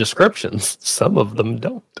them have descriptions. Some of them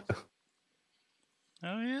don't.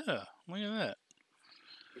 Oh yeah. Look at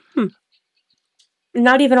that.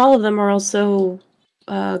 Not even all of them are also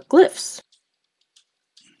glyphs.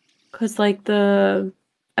 Because, like, the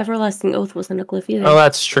Everlasting Oath wasn't a glyph either. Oh,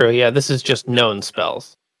 that's true. Yeah, this is just known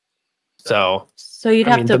spells. So you'd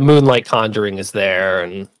have to. the Moonlight Conjuring is there,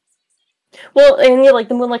 and Well, and yeah, like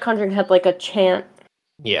the Moonlight Conjuring had like a chant.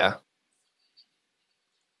 yeah.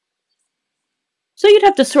 So you'd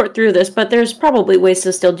have to sort through this, but there's probably ways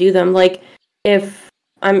to still do them. Like, if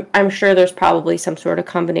I'm sure there's probably some sort of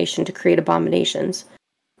combination to create abominations.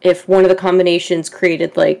 If one of the combinations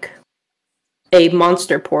created like a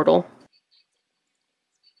monster portal.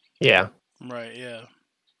 Yeah. Right. Yeah.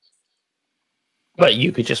 But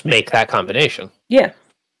you could just make that combination. Yeah.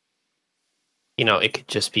 It could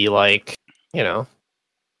just be like, or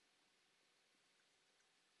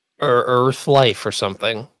Earth life or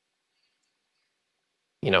something.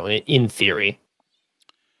 In theory.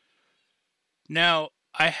 Now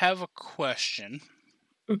I have a question,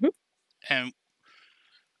 Mhm. and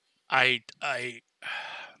I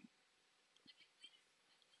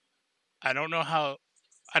don't know how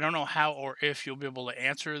or if you'll be able to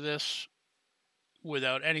answer this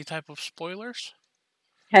without any type of spoilers.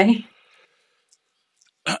 Okay.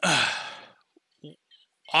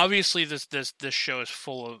 Obviously, this show is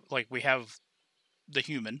full of, like, we have the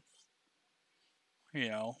human.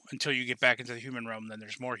 Until you get back into the human realm, then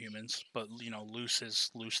there's more humans. But Luce is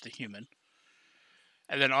Luce the human,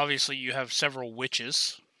 and then obviously you have several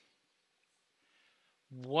witches.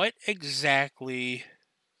 What exactly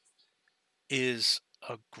is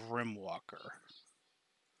a Grimwalker?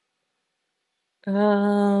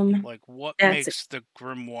 Like, what makes the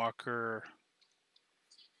Grimwalker,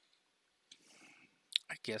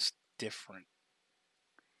 I guess, different?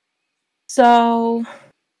 So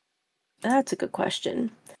that's a good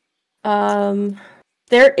question.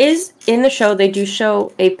 There is, in the show, they do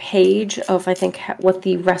show a page of, I think, what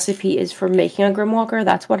the recipe is for making a Grimwalker.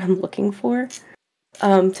 That's what I'm looking for.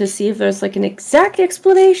 To see if there's like an exact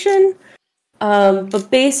explanation. But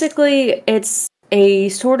basically, it's a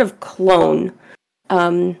sort of clone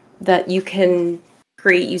that you can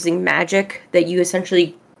create using magic, that you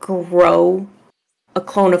essentially grow a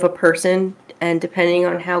clone of a person, and depending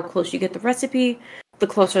on how close you get the recipe, the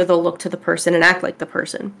closer they'll look to the person and act like the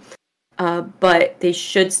person. But they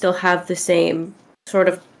should still have the same sort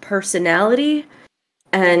of personality,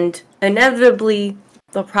 and inevitably,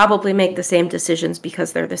 they'll probably make the same decisions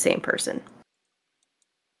because they're the same person.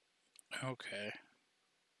 Okay.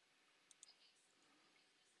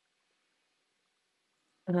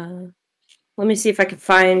 Let me see if I can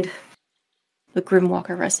find the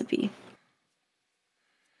Grimwalker recipe.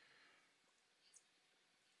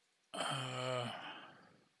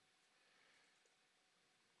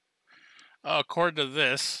 According to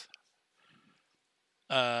this,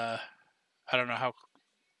 I don't know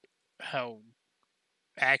how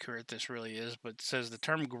accurate this really is, but it says the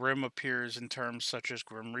term Grim appears in terms such as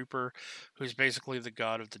Grim Reaper, who's basically the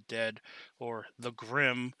god of the dead, or the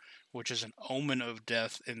Grim, which is an omen of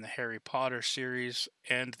death in the Harry Potter series,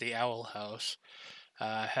 and the Owl House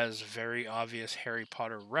has very obvious Harry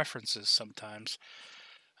Potter references sometimes.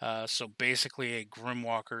 So basically, a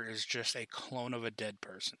Grimwalker is just a clone of a dead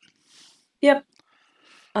person. Yep.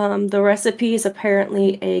 The recipe is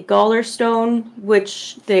apparently a Gauler stone,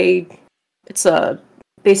 which it's a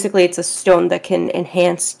stone that can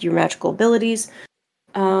enhance your magical abilities.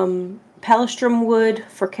 Palistrom wood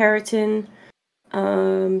for keratin,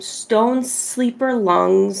 Stone sleeper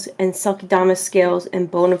lungs and Sulcidamus scales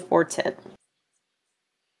and bone of boar tip.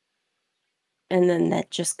 And then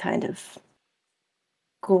that just kind of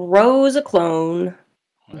grows a clone.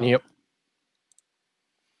 Well, Yep.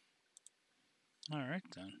 All right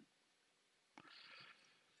then.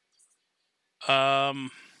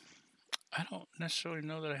 I don't necessarily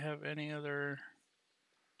know that I have any other.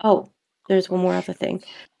 Oh, there's one more other thing.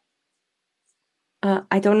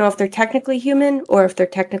 I don't know if they're technically human or if they're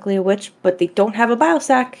technically a witch, but they don't have a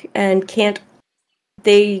biosac and can't.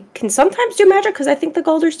 They can sometimes do magic because I think the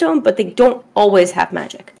Galderstone, but they don't always have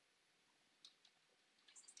magic.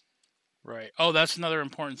 Right. Oh, that's another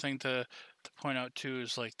important thing to point out too.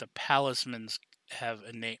 Is like the Palismans have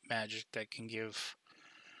innate magic that can give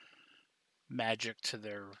magic to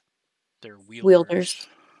their wielders.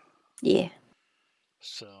 Yeah.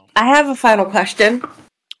 So I have a final question.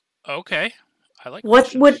 okay, I like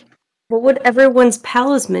What questions. would everyone's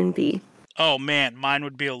palisman be? Oh man, mine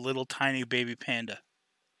would be a little tiny baby panda.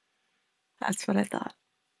 That's what I thought.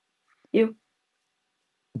 You?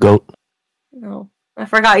 Goat. No. I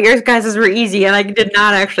forgot yours guys' were easy and I did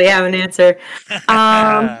not actually have an answer.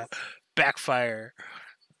 Backfire.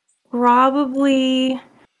 Probably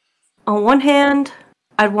on one hand,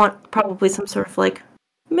 I'd want probably some sort of like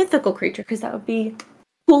mythical creature because that would be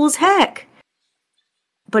cool as heck.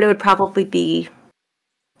 But it would probably be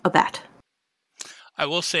a bat. I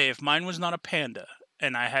will say, if mine was not a panda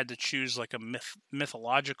and I had to choose like a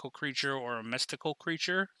mythological creature or a mystical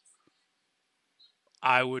creature,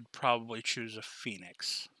 I would probably choose a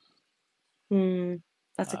phoenix.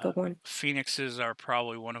 That's a good one. Phoenixes are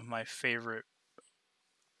probably one of my favorite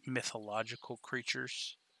mythological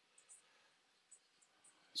creatures.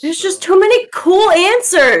 There's just too many cool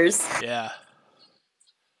answers. Yeah.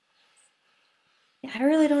 Yeah, I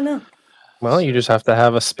really don't know. Well, you just have to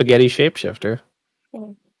have a spaghetti shapeshifter.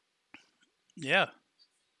 Yeah.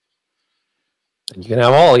 And you can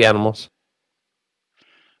have all the animals.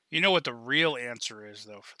 You know what the real answer is,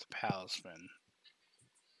 though, for the Palisman?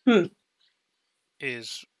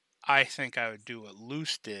 Is I think I would do what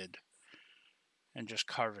Luce did and just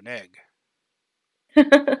carve an egg.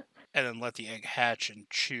 And then let the egg hatch and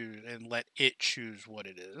choose, and let it choose what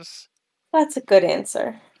it is. That's a good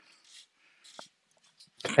answer.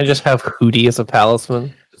 I just have Hootie as a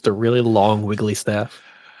palisman. Just a really long, wiggly staff.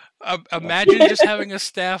 Imagine just having a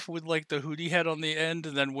staff with like the Hootie head on the end,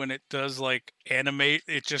 and then when it does like animate,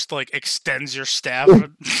 it just like extends your staff.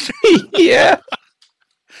 Yeah.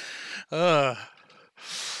 Okay.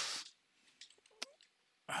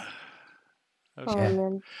 Oh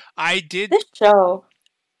man. I did. This show.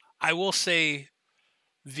 I will say,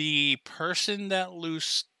 the person that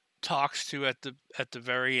Luce talks to at the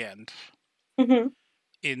very end, Mm-hmm.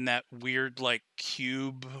 in that weird like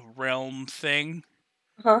cube realm thing.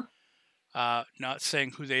 Huh? Not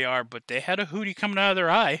saying who they are, but they had a Hootie coming out of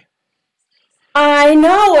their eye. I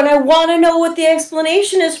know, and I want to know what the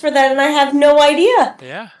explanation is for that, and I have no idea.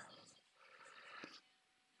 Yeah.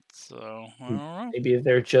 So, I don't know. Maybe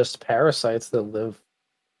they're just parasites that live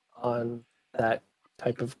on that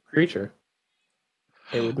type of creature.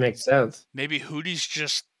 It would make sense. Maybe Hootie's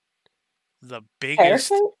just the biggest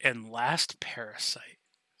Parasite? and last parasite.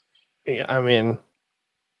 Yeah, I mean,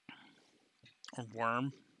 Or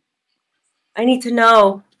worm. I need to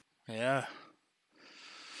know. Yeah.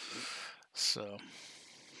 So,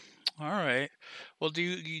 all right. Well, do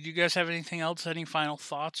you guys have anything else? Any final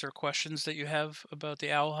thoughts or questions that you have about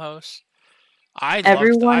the Owl House? I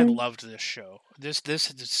loved this show. This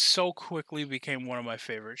so quickly became one of my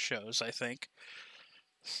favorite shows, I think.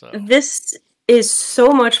 So This is so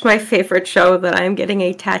much my favorite show that I'm getting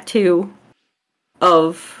a tattoo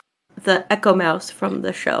of the Echo Mouse from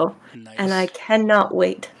the show. nice. And I cannot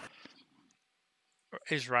wait.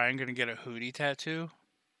 Is Ryan gonna get a Hootie tattoo?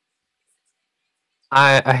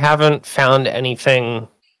 I haven't found anything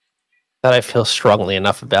that I feel strongly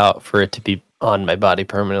enough about for it to be on my body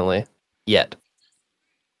permanently yet.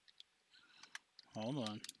 Hold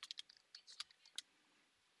on.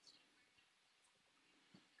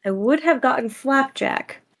 I would have gotten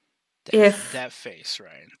Flapjack. That face,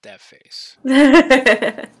 Ryan. That face.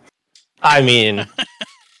 I mean,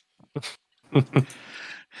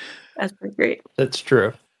 That's pretty great. that's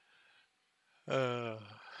true. Now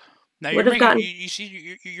Would you're have making gotten- you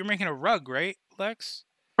see you're making a rug, right, Lex?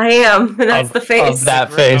 I am. And that's Of- the face. of that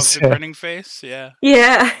Of face. the grinning face. Yeah.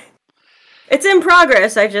 Yeah. It's in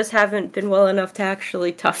progress. I just haven't been well enough to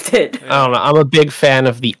actually tuft it. I don't know. I'm a big fan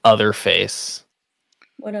of the other face.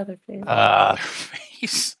 What other face?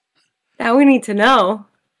 Face. Now we need to know.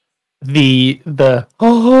 The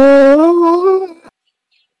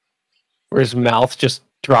where his mouth just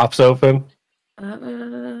drops open.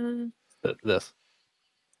 This.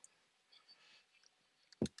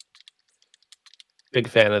 Big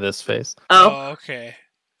fan of this face. Oh. Okay.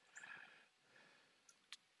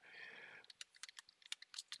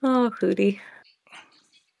 Oh, Hootie.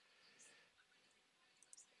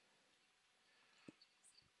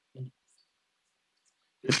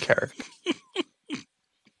 Good character.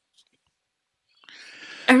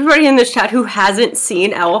 Everybody in this chat who hasn't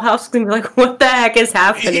seen Owl House is gonna be like, what the heck is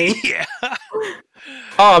happening? Yeah.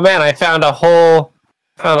 Oh man, I found a whole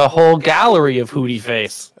gallery of Hootie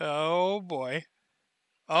face. Oh boy.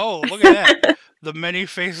 Oh, look at that. The many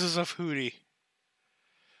faces of Hootie.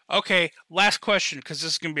 Okay, last question, because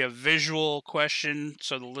this is going to be a visual question,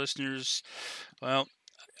 so the listeners, well,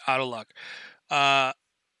 out of luck.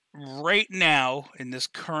 Right now, in this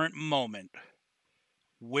current moment,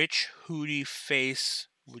 which Hootie face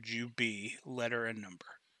would you be, letter and number?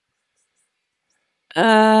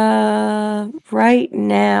 Right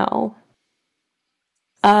now.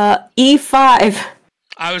 E5.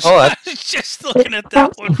 I was Oh, just looking at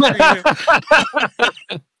that one for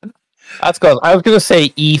you. That's good. I was gonna say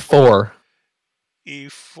E4.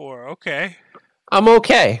 E4, okay. I'm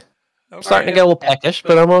okay. I'm starting to get a little peckish,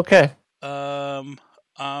 but I'm okay. I'm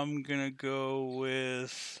gonna go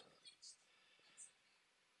with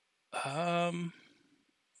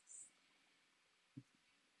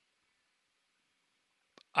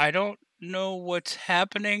I don't know what's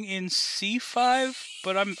happening in C5,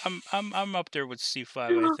 but I'm up there with C5,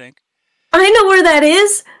 I think. I know where that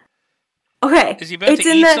is. Okay. Is he about to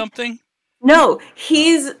eat something? No,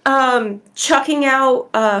 he's chucking out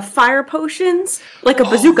fire potions like a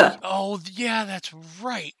bazooka. Oh, yeah, that's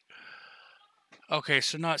right. Okay,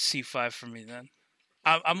 so not C5 for me then.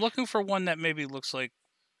 I'm looking for one that maybe looks like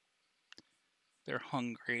they're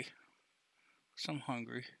hungry. So I'm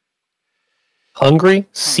hungry. Hungry?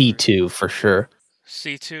 C2 for sure.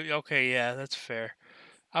 C2? Okay, yeah, that's fair.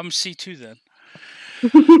 I'm C2 then.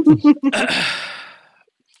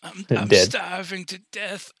 I'm Dead. starving to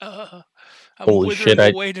death. I'm Holy withering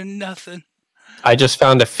shit, away to nothing. I just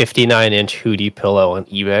found a 59-inch Hootie pillow on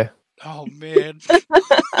eBay. Oh, man.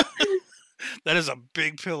 That is a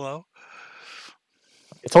big pillow.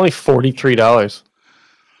 It's only $43.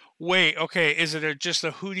 Wait, okay, is it just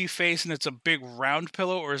a Hootie face and it's a big round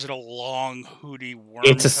pillow, or is it a long Hootie worm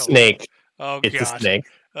It's a pillow? snake. Oh, It's God. a snake.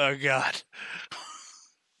 Oh, God.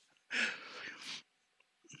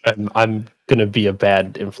 I'm gonna be a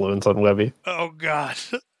bad influence on Webby. Oh, God.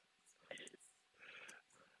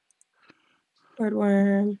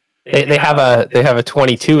 Birdworm. They have a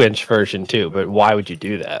 22-inch version too, but why would you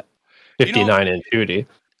do that? 59-inch Hootie.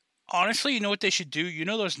 Honestly, you know what they should do? You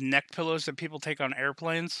know those neck pillows that people take on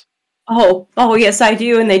airplanes? Oh, yes, I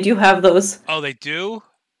do, and they do have those. Oh, they do?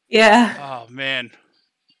 Yeah. Oh, man.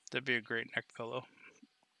 That'd be a great neck pillow.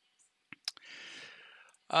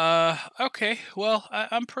 Okay. Well,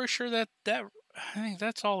 I'm pretty sure that I think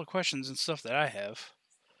that's all the questions and stuff that I have.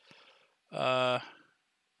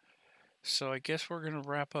 So I guess we're gonna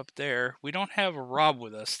wrap up there. We don't have Rob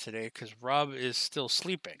with us today because Rob is still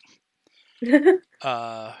sleeping.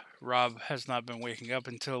 Rob has not been waking up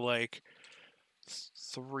until like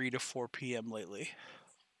 3 to 4 p.m. lately.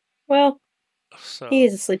 Well, So he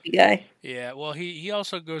is a sleepy guy. yeah, well he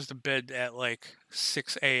also goes to bed at like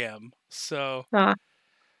 6 a.m. So Ah.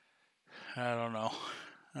 I don't know.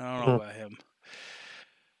 I don't know about him.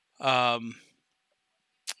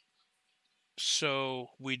 So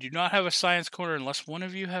we do not have a science corner unless one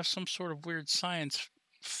of you have some sort of weird science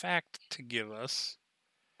fact to give us.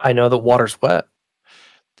 I know that water's wet.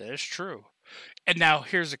 That is true. And now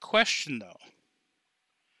here's a question though.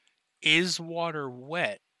 Is water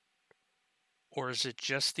wet, or is it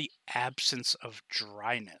just the absence of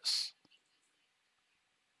dryness?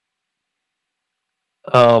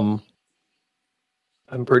 I'm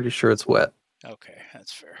pretty sure it's wet. Okay,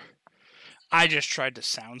 that's fair. I just tried to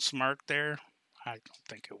sound smart there. I don't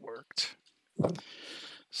think it worked.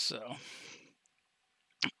 So,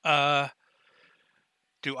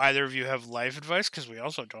 do either of you have life advice? Because we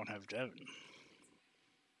also don't have Devin.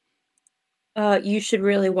 You should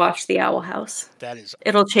really watch The Owl House. That is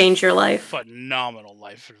It'll change your life. phenomenal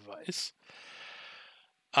life advice.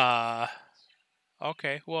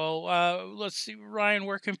 Okay. Well, let's see, Ryan.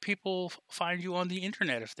 Where can people find you on the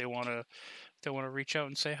internet if they want to reach out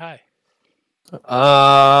and say hi?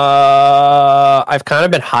 I've kind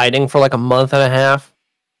of been hiding for like a month and a half.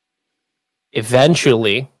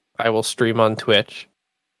 Eventually, I will stream on Twitch.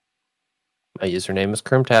 My username is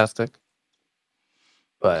Crimtastic.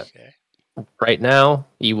 But Okay. right now,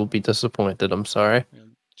 you will be disappointed. I'm sorry.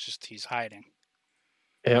 Just he's hiding.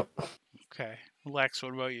 Yep. Okay. Lex,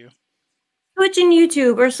 what about you? Twitch and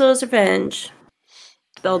YouTube, Ursula's Revenge.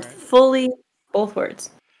 Spelled Alright. fully, both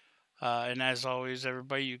words. And as always,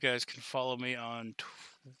 everybody, you guys can follow me on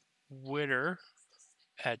Twitter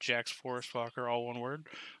at Jax Forest Walker, all one word.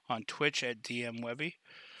 On Twitch at DM Webby.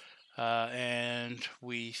 And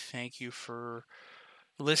we thank you for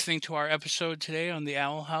listening to our episode today on the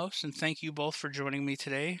Owl House. And thank you both for joining me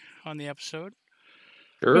today on the episode.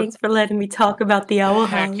 Sure. Thanks for letting me talk about the Owl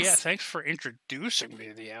Heck House. yeah, thanks for introducing me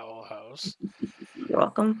to the Owl House. You're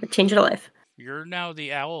welcome. For changing a life. You're now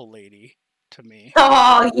the Owl Lady to me.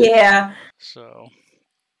 Oh, yeah. So,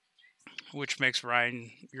 which makes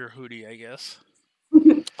Ryan your Hootie, I guess.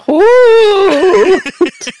 Ooh!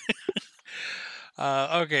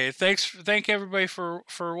 Okay, thank everybody for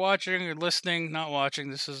watching and listening. Not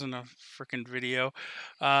watching, this isn't a freaking video.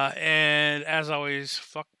 And as always,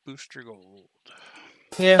 fuck Booster Gold.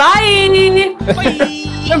 Yeah. Bye! Bye!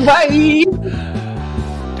 Bye.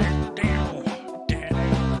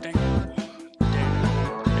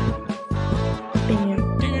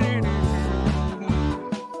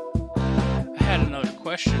 I had another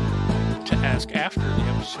question to ask after the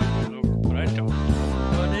episode was over, but I don't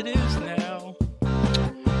know what it is now.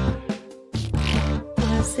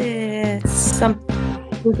 Was it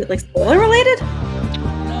something, was it like spoiler related?